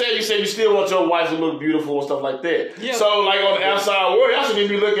get what you said. You said you still want your wife to look beautiful and stuff like that. Yeah. So like on the outside world, y'all shouldn't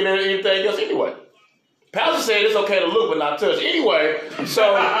be looking at anything else anyway. Pastor said it's okay to look but not touch. Anyway, so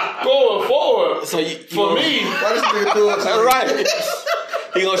going forward, So for me, Why this nigga do it? That's right.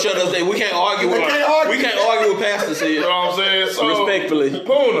 He gonna shut us down. We can't argue with we can't argue with pastors here. you know what I'm saying? So, Respectfully.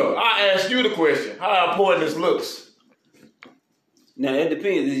 Puna, I asked you the question. How important this looks? Now that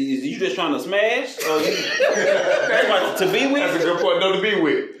depends. Is you just trying to smash, or you that's like to be with? That's a good point. No, to be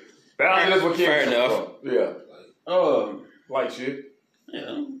with. That's what Fair kids enough. Yeah. Like shit.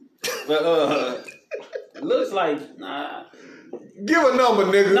 Yeah. But looks like nah. Give a number,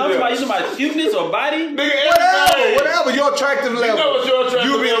 nigga. No, you talking about cuteness or body? Nigga, Whatever your attractive level. know what your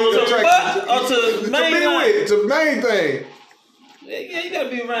attractive You be level is. attractive. Or to To main be line? with. It's the main thing. Yeah, you gotta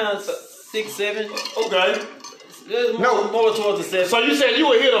be around 6, 7. Okay. More towards the 7. So you said you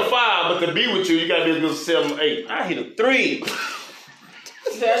would hit a 5, but to be with you gotta be a good 7, 8. I hit a 3.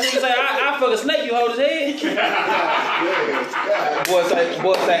 That nigga say I fuck a snake, you hold his head.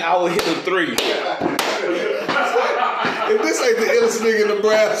 Boy say I will hit a 3. If this ain't the illest nigga in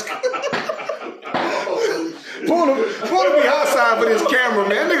Nebraska. Puna be outside for this camera,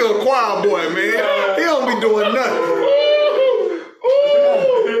 man. That nigga a choir boy, man. He don't be doing nothing.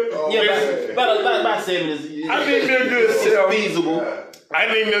 Yeah, about 7 is I need me a good 7. feasible. I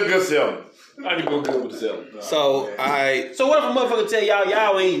need me a good 7. I need to go good with the 7. So So what if a motherfucker tell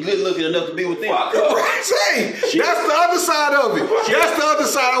y'all ain't good looking enough to be with them? Right, say, that's the other side of it. That's the other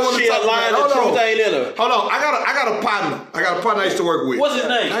side I want to she a talk line, about. the Hold truth on. ain't in her. Hold on. I got a partner. I used to work with. What's his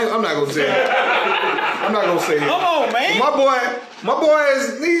name? I'm not gonna say it. I'm not gonna say it. Come on, man. My boy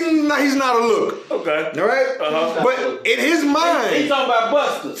is he's not a looker. Okay. All right? But in his He mind, talking about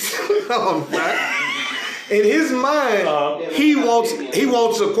busters. no, I'm not. In his mind, he wants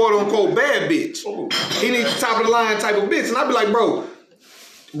a quote unquote bad bitch. He needs top of the line type of bitch. And I'd be like, bro,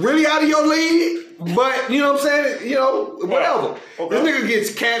 really out of your league? But you know what I'm saying? You know, whatever. Okay. This nigga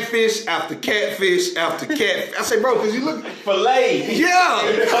gets catfish after catfish after catfish. I say, bro, because you look. Filet. Yeah.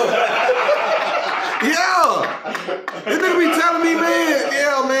 Yeah. This nigga be telling me, man.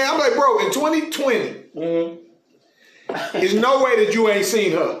 Yeah, man. I'm like, bro, in 2020, there's no way that you ain't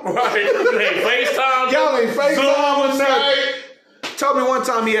seen her. Right. FaceTime. Y'all ain't FaceTime or Zoom, nothing. Told me one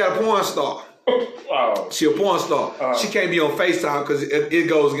time he had a porn star. Oh. She a porn star. She can't be on FaceTime because it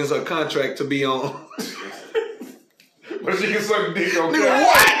goes against her contract to be on. But she can suck dick on Nigga,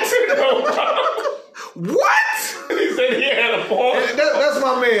 camera. What? He said he had a porn. That's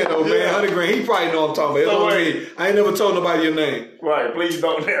my man though, man. 100 grand. He probably know what I'm talking about. So That's wait. what I mean. I ain't never told nobody your name. Right, please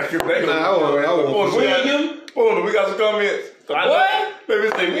don't now. Nah, I won't. We got some comments. What? Let me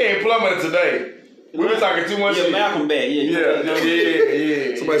see. We ain't plumbing it today. We been talking too much Yeah, shit. Malcolm back.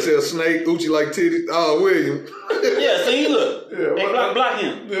 Yeah. Somebody said a snake, Uchi like titties. Oh, William. Yeah, see, look. Yeah, Hey, block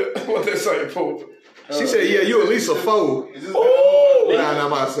him. Yeah, what they say, Pope? She said, yeah, you at least a foe. It's just, Nah,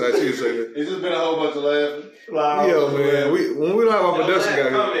 my side. She said that. it's just been a whole bunch of laughing. Yeah, man. When we don't have our production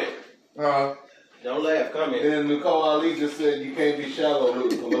guy here. Don't laugh, comment. And Nicole Ali just said you can't be shallow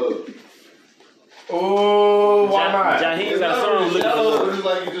looking for love. Oh, why not? Jaheim got a song looking for love. It's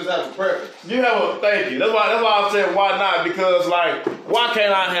like you just have a preference. You have a thank you. That's why I said why not, because like why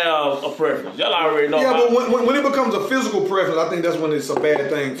can't I have a preference? Y'all already know. Yeah, but when it becomes a physical preference, I think that's when it's a bad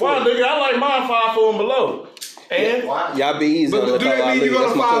thing. For Why, you. nigga? I like mine 5'4" and below. And Y'all be easy But on do the that mean you're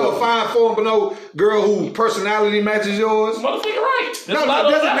gonna find a fine? 5'4" and below girl who personality matches yours? motherfucker, right? That's No, why I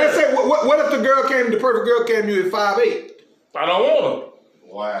don't let's matter. say what if the perfect girl came to you at 5'8"? I don't want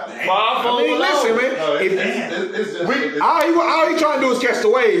Wow. 5'4" I mean, listen, man. No, If- it's just all he trying to do is catch the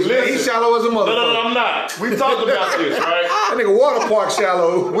waves. Man. He's shallow as a motherfucker. No, I'm not. We talked about this, right? That nigga water park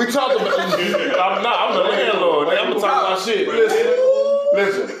shallow. We talked about I'm not. I'm the landlord. I'm gonna talk about shit.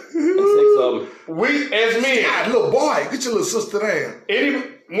 Listen. We as men, God, little boy, get your little sister down. any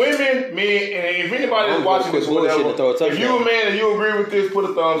women, men, and if anybody is watching this, bullshit to throw a whatever, if you a man and you agree with this, put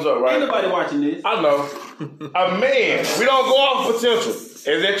a thumbs up, right? Ain't nobody watching this. I know. A man, we don't go off potential. Is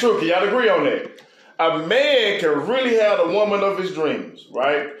that true? Can y'all agree on that? A man can really have the woman of his dreams,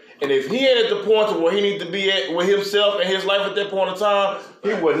 right? And if he ain't at the point of where he needs to be at with himself and his life at that point in time,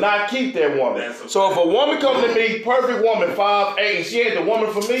 he would not keep that woman. So if a woman come to me, perfect woman, 5'8", and she ain't the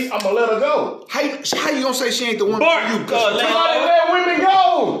woman for me, I'm gonna let her go. How you gonna say she ain't the one But for you? somebody let women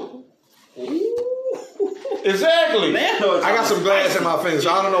go. Exactly. Man, I got some glass in my fingers,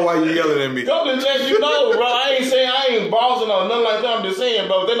 so I don't know why you yelling at me. Don't just let you know, bro. I ain't saying I ain't bossing or nothing like that. I'm just saying,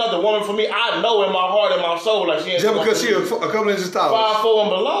 bro, if they're not the woman for me, I know in my heart and my soul like she ain't. Just because she a couple inches taller. 5'4" and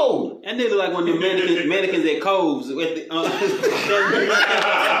below. And they look like one of the mannequins at Coves.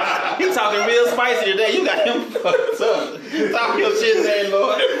 He talking real spicy today. You got him fucked up. Talk your shit today,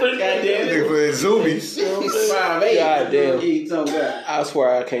 Lord. Goddamn it. For zoomies. 5'8". Goddamn. He talking about. I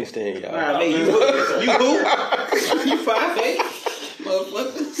swear I can't stand y'all. 5'8". You who? You 5'8".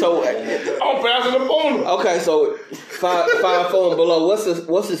 Motherfucker. So I'm passing the phone. okay, so 5'4" and below.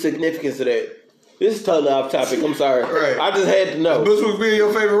 What's the significance of that? This is totally off topic. I'm sorry. Right. I just had to know. Bush would be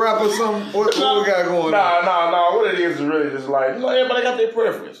your favorite rapper or something? What we got going on? Nah. What it is really just like, you know, everybody got their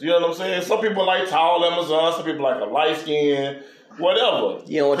preference. You know what I'm saying? Some people like tall Amazon. Some people like a light skin. Whatever.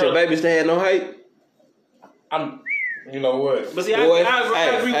 You don't want your babies to have no height? You know what? But see, Boy,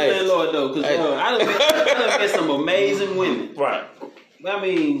 I agree with landlord though, because I done met some amazing women. Right. But I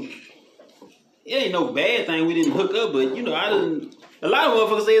mean, it ain't no bad thing we didn't hook up, but you know, a lot of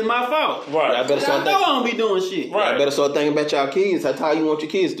motherfuckers say it's my fault. Right. I better I start know I don't be doing shit. Right. I better start thinking about y'all kids. How tall you want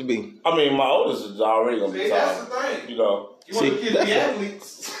your kids to be? I mean, my oldest is already gonna be tall. That's the thing. You know. You want the kids to be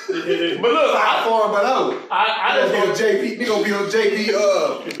athletes. But look, I form, but I just gonna be on JV. They gonna be on JV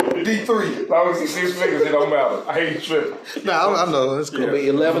D3. as long as he's 6 figures, it don't matter. I hate tripping. Nah, I know it's Gonna be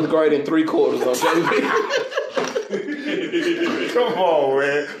 11th grade and 3/4 on JV. Come on,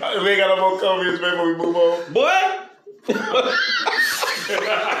 man. We ain't got no more comments before we move on. Boy!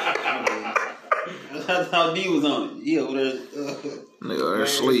 That's how D was on it. Yeah, over there. Nigga, they're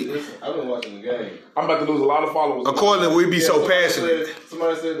asleep. I've been watching the game. I'm about to lose a lot of followers. According, we be so passionate.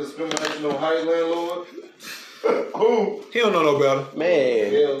 Somebody said discrimination on height, landlord. Who? He don't know no better.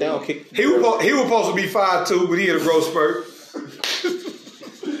 Man, they don't kick. He was supposed to be 5'2", but he had a growth spurt.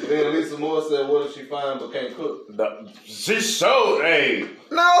 Then Lisa Moore said, "What if she fine but can't cook?" She showed, hey.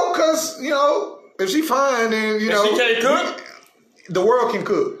 No, cause if she fine, then She can't cook? The world can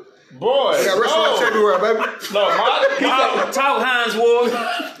cook. Boy. They got restaurants everywhere, baby. No, my Talk Heinz Ward.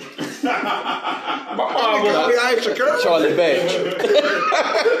 Charlie Batch.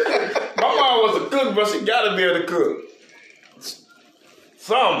 my mom was a cook, but she gotta be able to cook.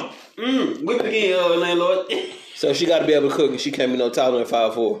 Some. Whip it again, landlord. So she got to be able to cook, and she can't be no taller than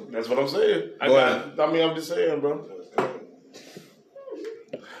 5'4". That's what I'm saying. I'm just saying, bro.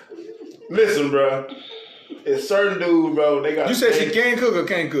 Listen, bro. It's certain dudes, bro. They got. You said she can cook or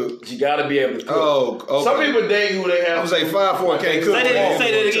can't cook? She gotta be able to cook. Oh, okay. Some people date who they have. I'm saying 5'4" can't cook. Say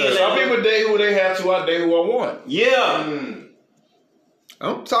that again. Some people date who they have to. I date who I want. Yeah.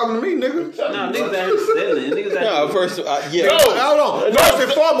 I'm talking to me, nigga. No, niggas out here settling. Niggas out No, here. first, yeah. No, hold on. First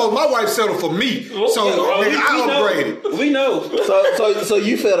and foremost, my wife settled for me, so nigga, I upgraded. We know. So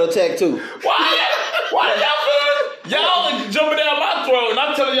you felt attacked too? Why y'all feel? Y'all jumping down my throat, and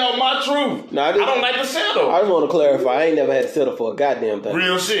I'm telling y'all my truth. No, I don't like to settle. I just want to clarify. I ain't never had to settle for a goddamn thing.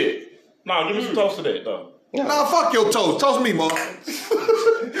 Real shit. Nah, give me some toast to that, though. Nah, fuck your toast. Toast me, Mark. I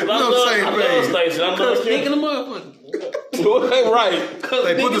love Stacey. I love Thinking you. of motherfucker. Right.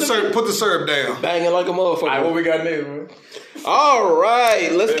 Hey, put the syrup down. Banging like a motherfucker. All right, what we got next, man? All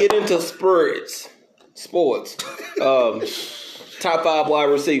right, let's get into sports. Top 5 wide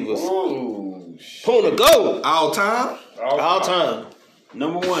receivers. Ooh, Puna, go. All time. All time.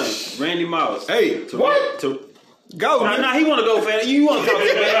 Number 1, Randy Moss. Hey, What? go, Nah, man. he want to go, fam. You want to talk to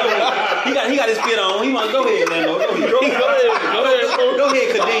him, man? He got his spit on. He want to go ahead, man. Go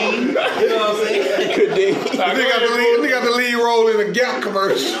ahead, Kadeem. You know what I'm saying? Kadeem. They got the lead role in the Gap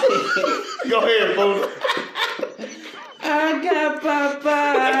commercial. Go ahead, Puna. I got Papa.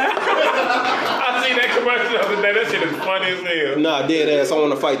 I seen that commercial the other day. That shit is funny as hell. Nah, dead ass. I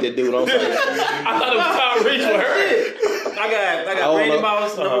want to fight that dude. I'm sorry. I thought it was Tom Reach for her. I got Randy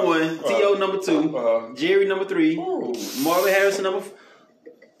Moss number 1, T.O. number 2, Jerry number 3, Marvin Harrison number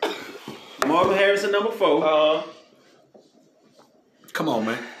 4. Come on,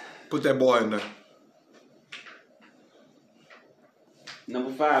 man. Put that boy in there.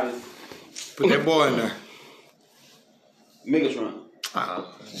 Number 5 is Put that boy in there. Megatron.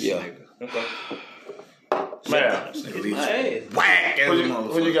 Yeah. Okay. Man, Hey. Whack.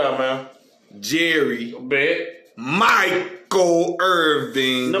 what you got, man? Jerry. Bet. Michael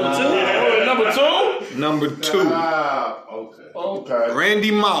Irving. Number 2. Number 2? Number 2. Okay. Okay.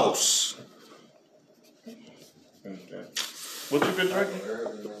 Randy Moss. What you been drinking?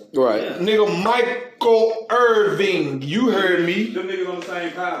 Right. Nigga, Michael Irving. You heard me. Them niggas on the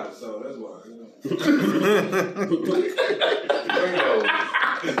same powder, so that's why.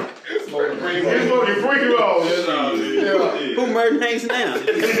 smoking free. He's smoking free rolls. Who murdered Hanks now?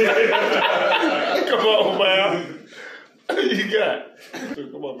 Come on, man. You got.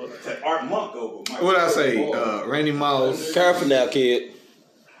 Come on, bro. Art Monk over. What I say? Randy Moss. Careful now, kid.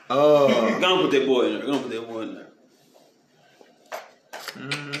 Gonna put that boy in there. Gonna put that boy in there.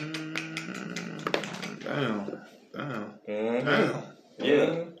 Damn.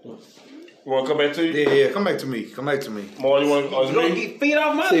 Yeah. You want to come back to you? Yeah, come back to me. Come back to me. More, you want You gonna get feet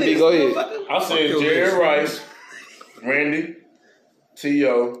off my CB, list. go ahead. I said your Jerry list. Rice, Randy,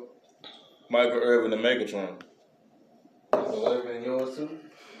 T.O., Michael Irvin, and Megatron. So Irvin, yours too?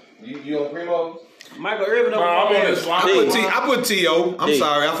 You on Primo? Michael Irvin. I'm on this line. I put T.O. I'm D.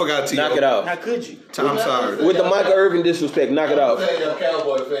 sorry, I forgot T.O. Knock it out. How could you? I'm sorry. With the Michael Irvin disrespect, knock it I'm out. saying you're a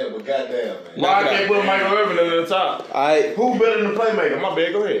Cowboy fan, but goddamn, man. Why I can't put Michael Irvin in the top? All right, Who better than the playmaker? My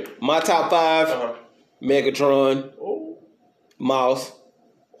bad, go ahead. my top 5: Uh-huh. Megatron, Oh. Mouse,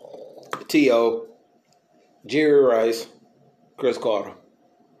 T.O., Jerry Rice, Chris Carter.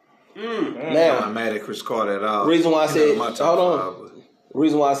 I'm Now, not mad at Chris Carter at all. reason why I said, My top hold five, on.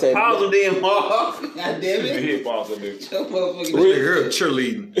 Reason why I said, Pause him then, Marv. God damn The it. hit balls, that nigga. That motherfucker- but Nigga,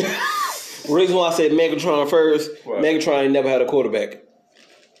 cheerleading. reason why I said Megatron first, What? Megatron ain't never had a quarterback.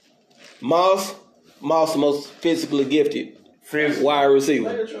 Mouse the most physically gifted wide receiver.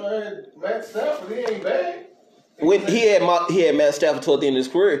 Megatron had Matt Stafford, he ain't bad. When he had Matt Stafford toward the end of his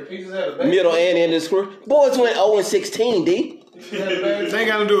career, He just had a bad middle and end of his career. Boys went 0-16, D. He just had a bad That ain't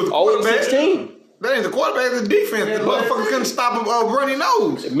got to do with the quarterback. 0-16. That ain't the quarterback, it's the defense. The motherfucker couldn't stop a runny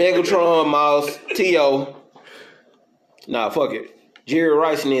nose. Megatron, Mouse, T.O. Nah, fuck it. Jerry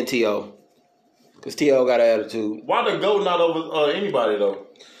Rice and then T.O. Because T.O. got an attitude. Why the GOAT not over anybody, though?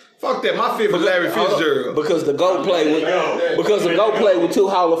 Fuck that. My fifth is Larry Fitzgerald. Because the GOAT played with 2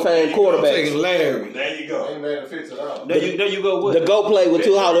 Hall of Fame I'm quarterbacks. taking Larry. There you I go. ain't mad at Fitz at all. There you go with The GOAT played with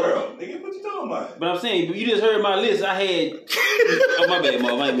 2 Hall of Girl, nigga, what you talking about? But I'm saying, you just heard my list. I had. Oh, my bad,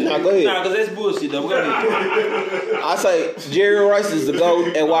 Marv. I ain't Nah, go ahead. Nah, because that's bullshit, though. Go ahead. I say Jerry Rice is the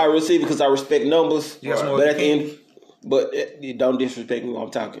GOAT and wide receiver because I respect numbers. You got some more But at the opinions? end, don't disrespect me while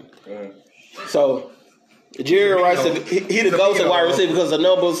I'm talking. So Jerry Rice, he the GOAT and wide receiver because of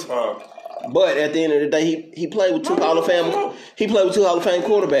numbers. But at the end of the day, he played with 2 Hall of Fame. He played with 2 Hall of Fame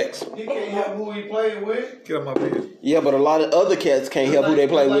quarterbacks. He can't help who he played with. Get out my bed. Yeah, but a lot of other cats can't help who they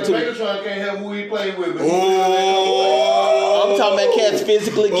play with too. Megatron can't help who he played with. But I'm talking about cats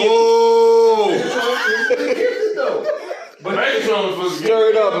physically gifted. Oh! Megatron is gifted though. But Megatron was Stir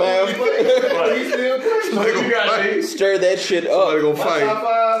it up, man. He's still crazy. Somebody gonna fight. Stir that shit Somebody up. gonna My fight. top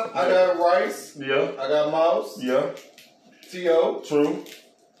 5, I got Rice. Yeah, I got Mouse. yeah, T.O. true.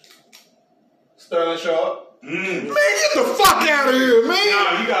 Sterling Sharp. Man, get the fuck out of here, man.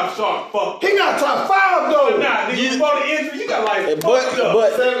 Nah, you got Sharp fucked. He got top 5 though. Nah, nigga, before the injury, you got like But fucked up.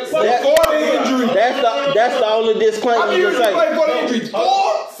 Before the injury. that's the only disclaimer How many you years can he played say. for the injury?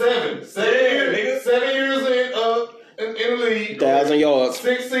 4? 7. 7 Yeah, years. nigga. 7 years in the league. 1,000 yards.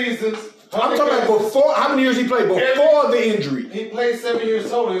 6 seasons. I'm talking about before. How many years he played before the injury? He played 7 years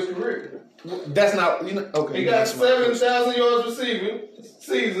total in his career. That's not. You know, okay. He got 7,000 yards receiving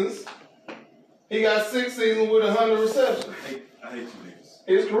seasons. He got 6 seasons with 100 receptions. I hate you niggas.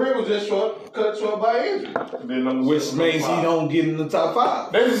 His career was just cut short by injury. Which means he don't get in the top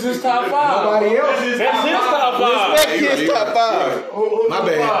 5. This is his top 5. Nobody else. That's his top 5. Respect his top 5. My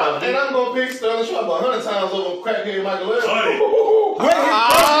bad. And I'm gonna pick Sterling Sharp 100 times over crackhead Michael Irvin. Oh,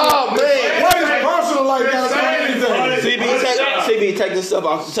 man. What is personal like that? CB, take this stuff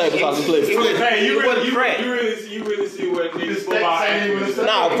off the table so I can flip it. Hey, you really see what niggas This football same actually with is. the-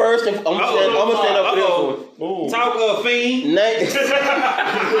 Nah, first, I'm gonna stand up for this one. Talk Fiend.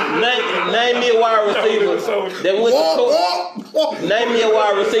 Name me a wide receiver that went to court. Name me a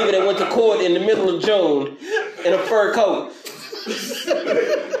wide receiver that went to court in the middle of June in a fur coat.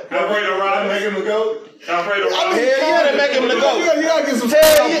 Alfredo Rogers. Make him a goat. Alfredo Hell Rogers. yeah, they make him the You GOAT. gotta get some Hell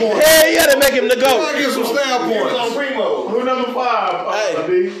stab points. yeah, they make him the You gotta GOAT. get some stab He was on points. Primo. Who number 5?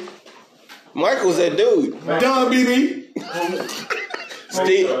 Hey. Michael's that dude. Don BB.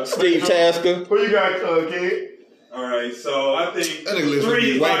 Steve Tasker. Who you got, kid? All right, so I think That nigga listen 3 to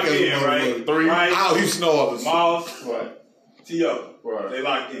is white locked as a in, right? motherfucker. 3. Right. Ow, he snores. Moss, What? T.O. Right. They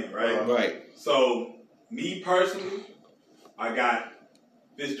locked in, right? Right. So, me personally, I got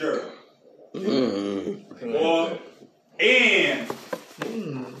Fitzgerald. Boy, and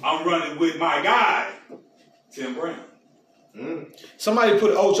I'm running with my guy, Tim Brown. Somebody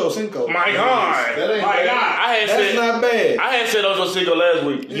put Ocho Cinco. My God. That ain't My bad. guy. That's not bad. I had said Ocho Cinco last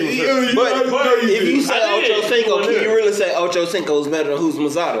week. But if you say I did. Ocho Cinco, You can did. you really say Ocho Cinco is better than Who's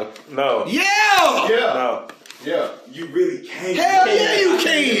Mazzata? No. Yeah! Yeah. No. Yeah. You really can't. Hell yeah, you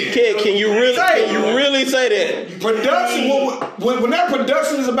can. Can you really say that? Production, when that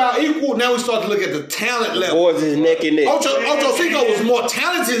production is about equal, now we start to look at the talent level. Boys is neck and neck. Ocho Cinco was more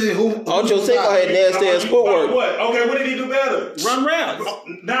talented than who. Ocho Cinco had nasty ass footwork. What? Okay, what did he do better? Run routes.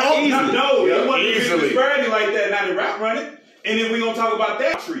 No, it wasn't easily. disparity like that. Not the route running. And then we gonna talk about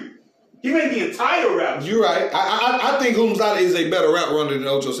that tree. He made the entire route. You're right. I think Umzada is a better route runner than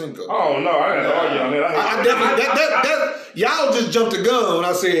Ocho Cinco. Oh no, I got to argue on that. I definitely y'all just jumped the gun when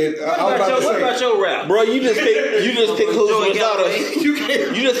I said What about your route? Bro, you just pick Hoops Mazada. You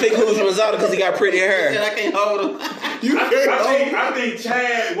can't. You just pick Hoops Mazada because he got pretty hair. I can't hold him. You can't. I think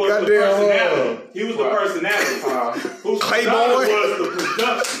Chad was Goddamn the personality. He was the personality. Claymore was the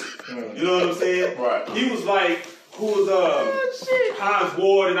production. You know what I'm saying? Right. He was like, who was Hans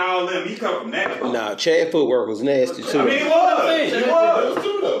Ward and all them. He come from that. Nah, Chad footwork was nasty too. I mean, he was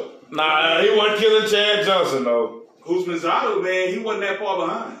too though. Nah, he wasn't killing Chad Johnson though. Who's Mazzato, man? He wasn't that far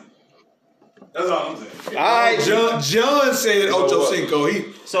behind. That's all I'm saying. All right, John said Ocho Cinco.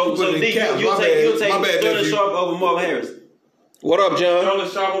 So put it in Nick, caps. you'll take bad, Sterling nephew. Sharp over Marvin Harris. What up, John? Sterling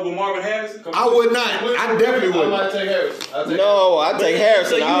Sharp over Marvin Harrison? I would not. I definitely I would. might take Harrison. No, I take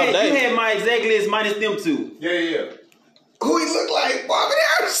Harrison So all you day. had my exact list minus them two. Yeah. Who he look like? Marvin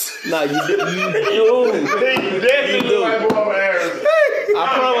Harrison. Nah, you Definitely do. like Marvin Harrison.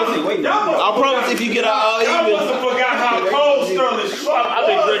 I promise if you get all Y'all even. must have forgot how cold Sterling Sharp I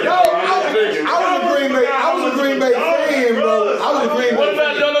think was. I was a Green Bay. I was a Green Bay fan, bro. I was a Green Bay. What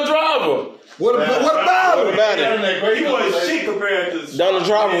about Donald Driver? What about him? He wasn't shit compared to Donald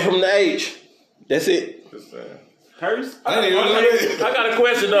Driver from the H. That's it. Hurst? I got a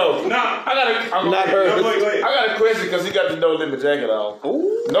question though. Nah. Not Hurst. Go ahead. I got a question because he got the no limit jacket on.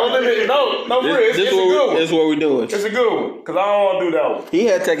 No limit, no, for real. It's a good one. This is what we're doing. It's a good one because I don't want to do that one. He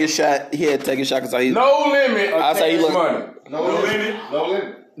had to take a shot. because he. No limit. I say he Cash look- money. No limit. No Oh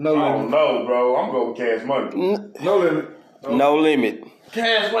limit. no, bro. I'm going with cash money. No limit. No limit.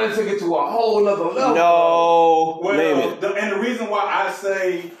 Cash money took it to a whole nother level. No Well, limit. and the reason why I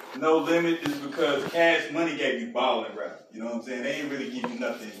say no limit is because Cash Money gave you balling rap. You know what I'm saying? They ain't really give you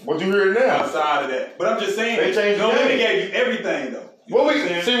nothing What you hear now? outside of that. But I'm just saying, They changed no the limit game. gave you everything though. You Well, know what I'm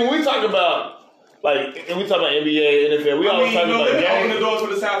saying? see, when we talk about like, and we talk about NBA, NFL, we always talk no about limit opened the games. doors for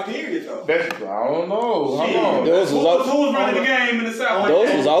the South period though. That's, I don't know. How Shit. long? Those Who was was running the game in the South?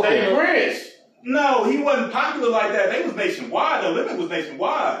 Those was open. Dave Prince. No, he wasn't popular like that. They was nationwide. The limit was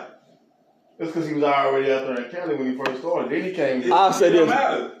nationwide. That's because he was already out there in Cali when he first started. Then he came. I'll say It don't this.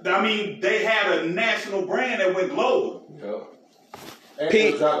 matter. I mean, they had a national brand that went global. And Pete-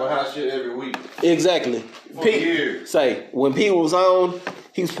 he was dropping hot shit every week. Exactly. For years. Say when Pete was on,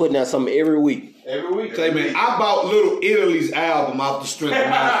 he was putting out something every week. Every week. Say, man, I bought Little Italy's album off the strength of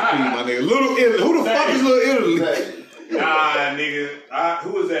Master P, my nigga. Little Italy. Who the fuck is Little Italy? Exactly. Nah, nigga. Who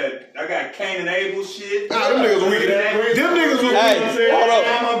was that? I got Cain and Abel shit. Nah, them niggas weak. Them niggas was Hey, weak. hold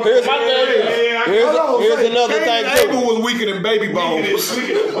up. Here's another thing Abel too. was weaker than Baby Bones.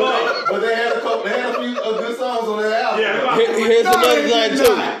 But they had a few good songs on that album. Yeah, Here's No, another they thing did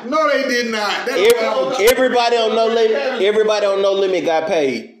too. not. No, they did not. That Everybody on No Limit. Everybody on No Limit got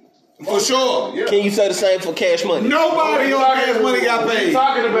paid. for sure. Yeah. Can you say the same for Cash Money? Nobody on Cash Money got We're paid.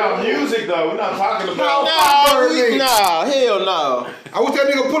 talking about music though. We're not talking about. Hell no. I wish that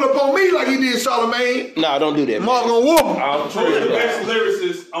nigga pull up on me like he did Charlamagne. Nah, don't do that. Man. Mark gonna whoop him. Who was the best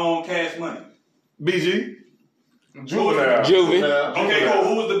lyricist on Cash Money? BG. Juvenile. Juvie. Okay, cool.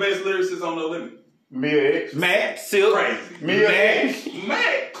 Who was the best lyricist on No Limit? Mia X. Matt, Silk. Crazy. Mia X.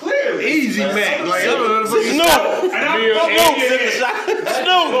 Matt, clearly. Easy Mac. Like, I don't know. Snoop. And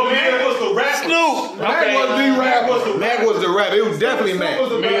Snoop. Well, Mac was the rapper. Snoop. Mac was the rapper. Mac was the rapper. It was definitely Mac.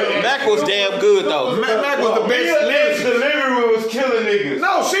 Mac was damn good though. Mac was the best Mia X lyricist. delivery was killing niggas.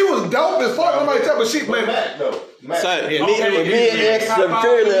 No, she was dope as fuck. Nobody tell me she, man. Mac though. Mac. So, me Okay, and X are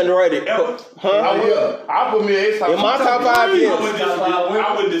fairly underrated. Ever? Huh? I put Mia X In my top five, I yes.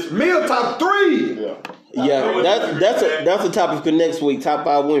 wouldn't disagree. Meal top 3. Yeah, that's a topic for next week. Top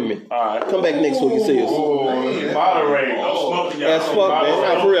 5 women. All right. Come back next week and see us. Oh, moderate. Smoking y'all. That's fuck, man.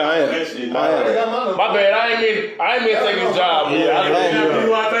 Not for real, I That shit. am. I am. My bad. I ain't mean to take his job. Yeah,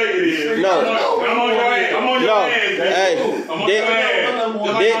 Who I think it is? No. I'm on your ass. I'm on your No. ass. Hey, I'm on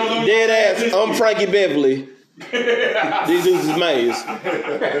your ass. dead ass. I'm Frankie Beverly. These dudes is maze.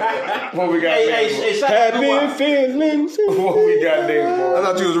 What we got next? Hey, shout out to Happy feelings. What we got next, I boy?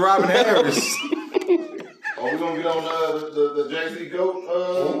 thought you was Robin Harris. Are we gonna get on the Jay-Z GOAT?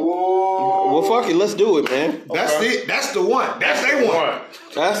 Well, fuck it. Let's do it, man. That's it. That's the one. That's they one.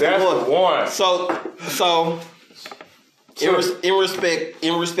 That's the That's one. the one. So, in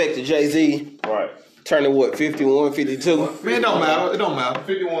respect to Jay-Z, Right. turning what, 51, 52? Man, it don't matter. It don't matter.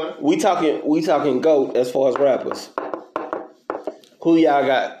 51. We talking GOAT as far as rappers. Who y'all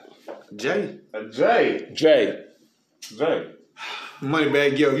got? Jay. Jay.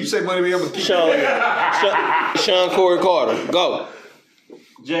 Moneybag Yo. You say Moneybag, I'm gonna keep Sean Corey Carter. Go.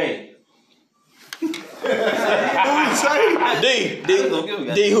 Jay. Who you say?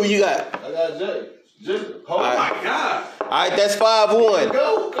 D, who you got? I got Jay. Oh my God. All right, that's 5-1.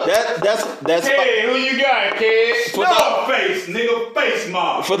 That's Hey, who you got, kid? Face, nigga, face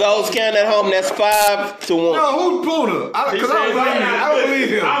mob. for those counting at home. That's 5-1. No, who's Puna? Because I don't believe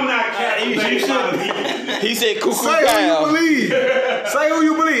him. I'm not counting. He said Cuckoo Say who Cow. you believe. Say who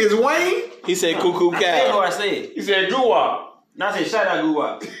you believe. Is Wayne? He said Cuckoo That's what Cow. I said. He said Guwap. No, I said shout out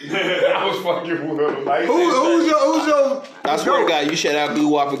Guwap. I was fucking with him. Like, Who's your? I swear to God, you shout out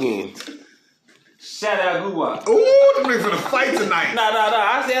Guwap again. Shout out Guwap. Ooh, them niggas finna fight tonight. Nah.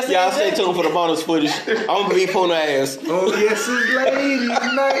 I said Y'all stay Jay. tuned for the bonus footage. I'm gonna be Puna ass. Oh yes, it's lady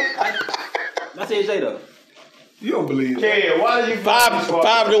tonight. I said Jay though. You don't believe it. Kid, why do you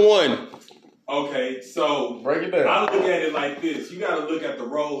 5-1. Okay, so break it down? I look at it like this. You got to look at the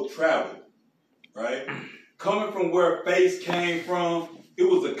road traveled, right? Coming from where Face came from, it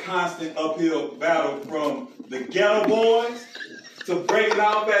was a constant uphill battle from the Ghetto Boys to breaking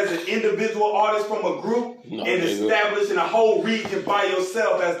off as an individual artist from a group and establishing a whole region by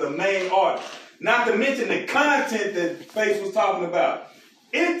yourself as the main artist. Not to mention the content that Face was talking about.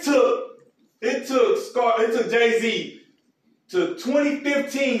 It took Jay-Z to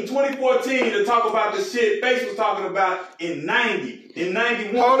 2015, 2014 to talk about the shit Face was talking about in 90, in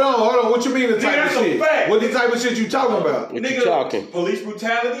 91. Hold on. What you mean the type Nigga, of that's a shit? fact. What the type of shit you talking about? What you talking? Police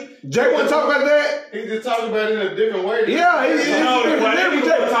brutality. Jay want to talk about that? He just talking about it in a different way. Yeah, Jay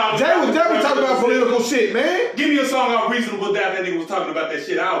was definitely talking about political shit, man. Give me a song on Reasonable Doubt that nigga was talking about that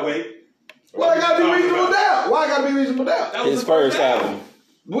shit. I'll wait. Why I gotta be reasonable doubt? Why I gotta be reasonable doubt? That was His the first album.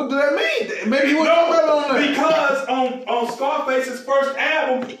 What does that mean? Maybe he wasn't talking about it on there. Because on Scarface's first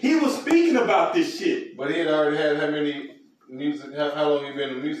album, he was speaking about this shit. But he had already had how many music? How long he been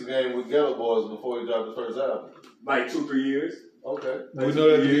in the music game with Ghetto Boys before he dropped his first album? Like 2-3 years. Okay. We know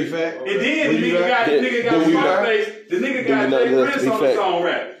that to be fact. And then the nigga got Scarface. The nigga got Jay Prince on the song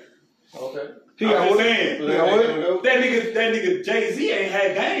rap. Okay. He got what? Saying. He got what? That nigga Jay-Z ain't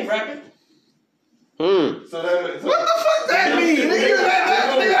had game rapping. So What the fuck that mean? Nigga,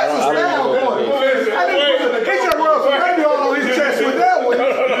 that's a style going. He just rubbed some baby on his chest with that one.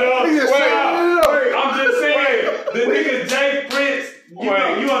 He just I'm just saying, the nigga Jay Prince,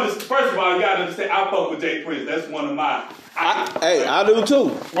 you understand, first of all, you gotta understand, I fuck with Jay Prince. That's one of my... I do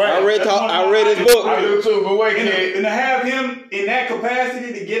too. I read his book. I do too, but wait, kid. And to have him in that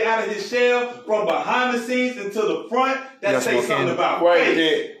capacity to get out of his shell from behind the scenes into the front, that says something about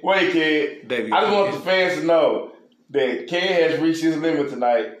Wait, kid. David, I just want the fans to know that Ken has reached his limit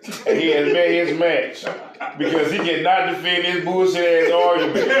tonight, and he has met his match because he cannot defend his bullshit ass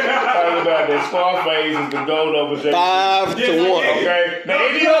argument talking about that Scarface is the GOAT over Jay-Z. 5-1. Okay. Now,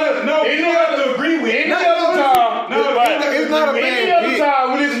 any other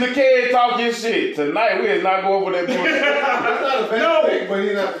time we listen to Ken talk his shit, tonight we is not going for that bullshit. That's not a bad thing, but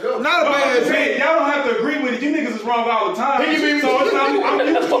he's not the GOAT. Not a bad thing. Y'all don't have to agree with it. You niggas is wrong all the time. I'm used to it.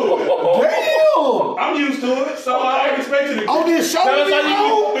 Damn. I'm used to it, so I expect you to agree. On this show, we be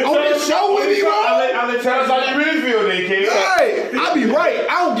wrong. On this show, we be wrong. Tell us how you really feel, then, kid. Hey, I be right.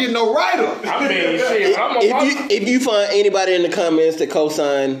 I don't get no writer. I mean, shit. If you find anybody in the comments that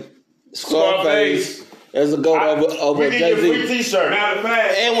co-sign Scarface as a GOAT over we need your free Jay-Z, T-shirt. Matter of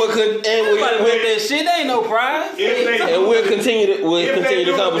fact, and Everybody with that shit, they ain't no prize. we'll continue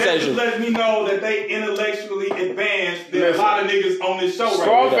the conversation. That let me know that they intellectually advanced than a lot of niggas on this show right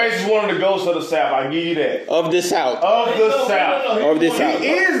now. Scarface is one of the GOATs of the South. I give you that. Of the South. Of the South. Of this South. He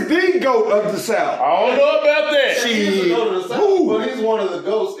is the GOAT of the South. I don't know about that. He's the GOAT of the South, but he's one of the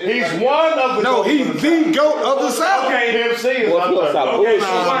GOATs. He's one of the No, GOATs he's of the the GOAT of the South. Okay. Pimp C is What's not South? the Okay, Bullshit.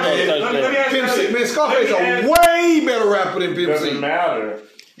 so watch this. Let me ask you Pimp C, this. man, Scarface a way better rapper than Pimp Doesn't C. matter.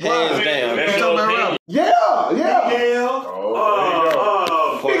 Hands down. That's your opinion. Yeah.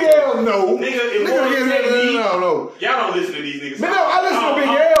 Big L, no. Nigga, No. y'all don't listen to these niggas. Man, no, I listen to Big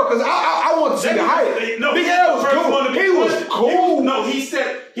L because I want to see the hype. No, Big L was cool. He was cool. No, he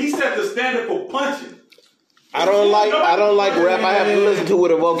set the standard for punching. I don't like rap. I have to listen to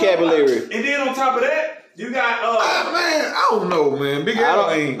with a vocabulary. And then on top of that, you got Man, I don't know, man. Big L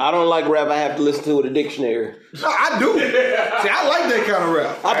ain't. I don't like rap. I have to listen to with a dictionary. No, I do. See, I like that kind of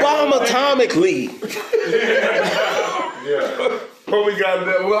rap. I bomb atomically. Yeah. What we got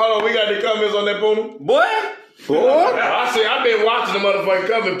there? Hold on, we got the comments on that, Boom? Boy, What? I said, I've been watching the motherfucker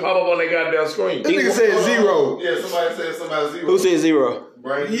come and pop up on their goddamn screen. This nigga said 0. Yeah, somebody said somebody 0. Who said 0?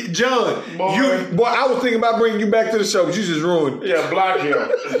 Brain. John, Boy. I was thinking about bringing you back to the show, but you just ruined it. Yeah, block him.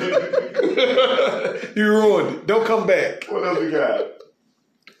 You ruined it. Don't come back. What else we got?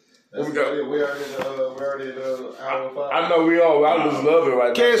 That's we got. We already in hour 5. I know we all. I just love it right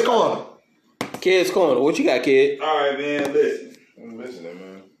now. Kid's Corner. Kid's Corner. What you got, kid? All right, man. Listen. I'm listening,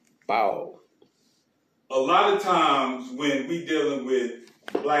 man. Wow. A lot of times when we dealing with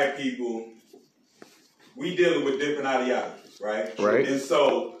black people, we dealing with different ideologies, right? Right. And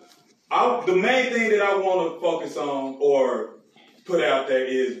so, the main thing that I want to focus on or put out there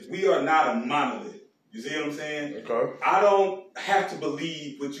is we are not a monolith. You see what I'm saying? Okay. I don't have to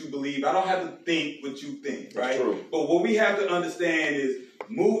believe what you believe. I don't have to think what you think, right? That's true. But what we have to understand is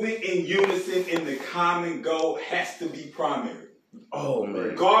moving in unison in the common goal has to be primary. Oh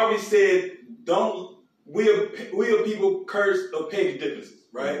man. Garvey said, we are people cursed of petty differences,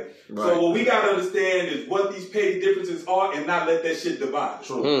 right? So what we got to understand is what these petty differences are and not let that shit divide.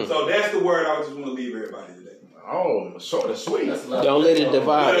 True. So that's the word I just want to leave everybody today. Oh, short and sweet. Don't let it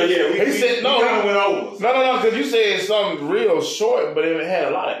divide. Yeah, He said no. We kind of went over. No, because you said something real short, but it had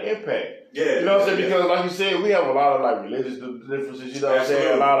a lot of impact. Yeah. You know what I'm saying? Because like you said, we have a lot of like religious differences, you know what I'm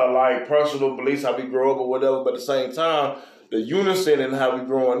saying? A lot of like personal beliefs, how we grow up or whatever, but at the same time, the unison in how we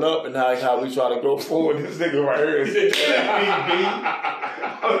growing up and how we try to go forward. This nigga right here is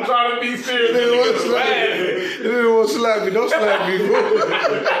I'm trying to be serious. You didn't want to slap me. Don't slap me.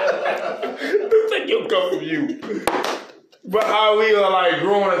 Think you'll come from you. But how we are like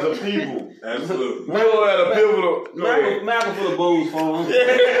growing as a people. Absolutely. We are at a pivotal. Malcolm full of booze for him.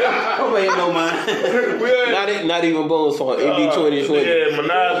 Hope ain't no mind. Not even Boone's fault. It be 2020. Yeah,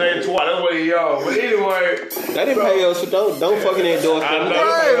 Menage a Trois. That's what he on. But anyway. They didn't pay us, so don't fucking endorse them.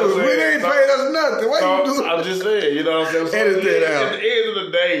 Hey, we didn't pay us nothing. What you do? I'm just saying, you know what I'm saying? Edit that out. At the end of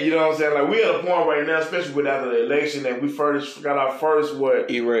the day, you know what I'm saying? Like, we at a point right now, especially with after the election, and we first got our first,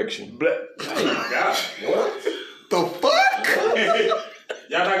 what? Erection. Oh my gosh. What? The fuck?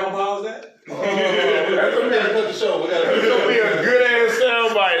 Y'all not gonna pause that? We gotta cut the show. It's gonna be a good ass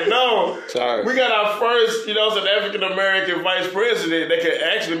soundbite. No. Sorry. We got our first, you know, an African American vice president that could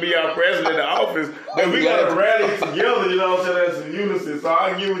actually be our president in office. And we gotta rally together, you know what I'm saying, as a unison. So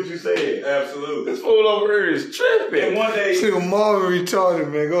I get what you said. Absolutely. This fool over here is tripping. And one day, See, Marvin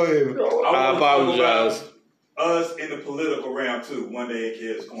retarded, man. Go ahead. I apologize. us in the political realm too, one day at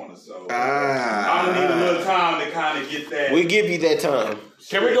Kid's Corner. So I'm Ah. gonna need a little time to kind of get that. We give you that time.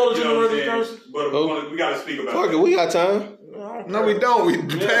 Can we go to You know what I'm Generation saying? Curse? But we gotta speak about Fuck it. it, we got time. No, we don't. We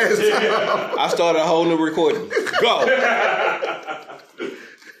passed time. I started a whole new recording. Go.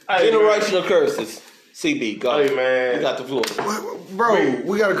 Generational curses. CB, go. Hey, man. You got the floor. Bro,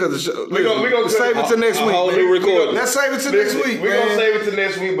 we gotta cut the show. We gonna save it to next a week. whole new recording. Let's save it to next week, We're man. gonna save it to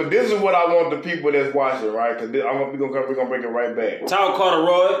next week, but this is what I want the people that's watching, right? Because we're gonna bring it right back. Talk Carter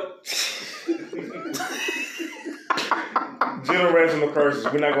Roy. Generational curses.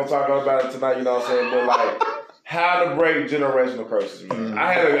 We're not gonna talk about it tonight, you know what I'm saying? But like, how to break generational curses, man.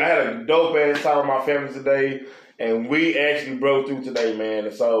 I had a dope ass time with my family today, and we actually broke through today, man.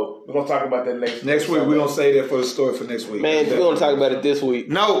 And so we're gonna talk about that next Next week, we're gonna save that for the story for next week. Man, we're going to talk about it this week.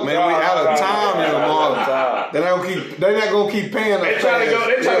 No, man, we out of time now, Marvin. They're not gonna keep paying us. They trying to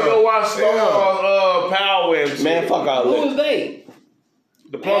go watch Power and shit. Man, fuck all Who that. is they?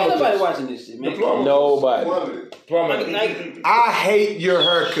 The Ain't plumber. nobody watching this shit, man. Nobody. Plumber. Like, I hate your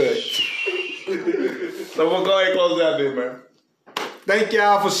haircut. So we'll go ahead and close out there, man. Thank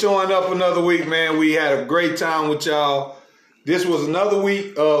y'all for showing up another week, man. We had a great time with y'all. This was another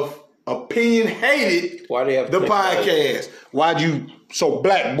week of Opinion Hated, Why they have the podcast. Why'd you so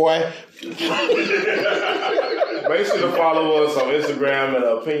black, boy? Make sure to follow us on Instagram at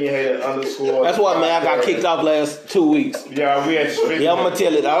opinionhated_. That's why, man, I got kicked off last 2 weeks. Yeah, we had to speak. Yeah, I'm going to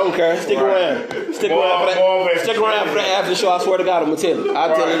tell it. I don't care. Stick around. Stick around for the after show. I swear to God, I'm going to tell it.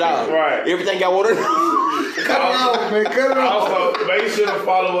 I'll tell it all. Right. Everything I want to know. Cut it off, man. Cut it off. Also, make sure to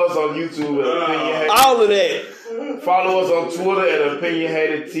follow us on YouTube at Opinion Hated. All of that. Follow us on Twitter at Opinion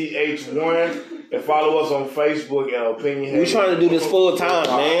Hated TH1. And follow us on Facebook at Opinion Hated. We trying to do this full time,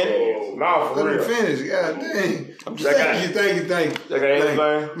 man. Nah, for Let me real. finish. God dang. Thank you. Y'all got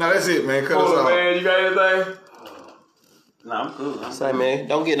anything? No, that's it, man. Cut us Cool, off. man. You got anything? nah, I'm cool. Say, man,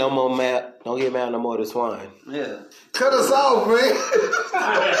 don't get no more mad. Don't get mad no more of this wine. Yeah. Cut us off, man.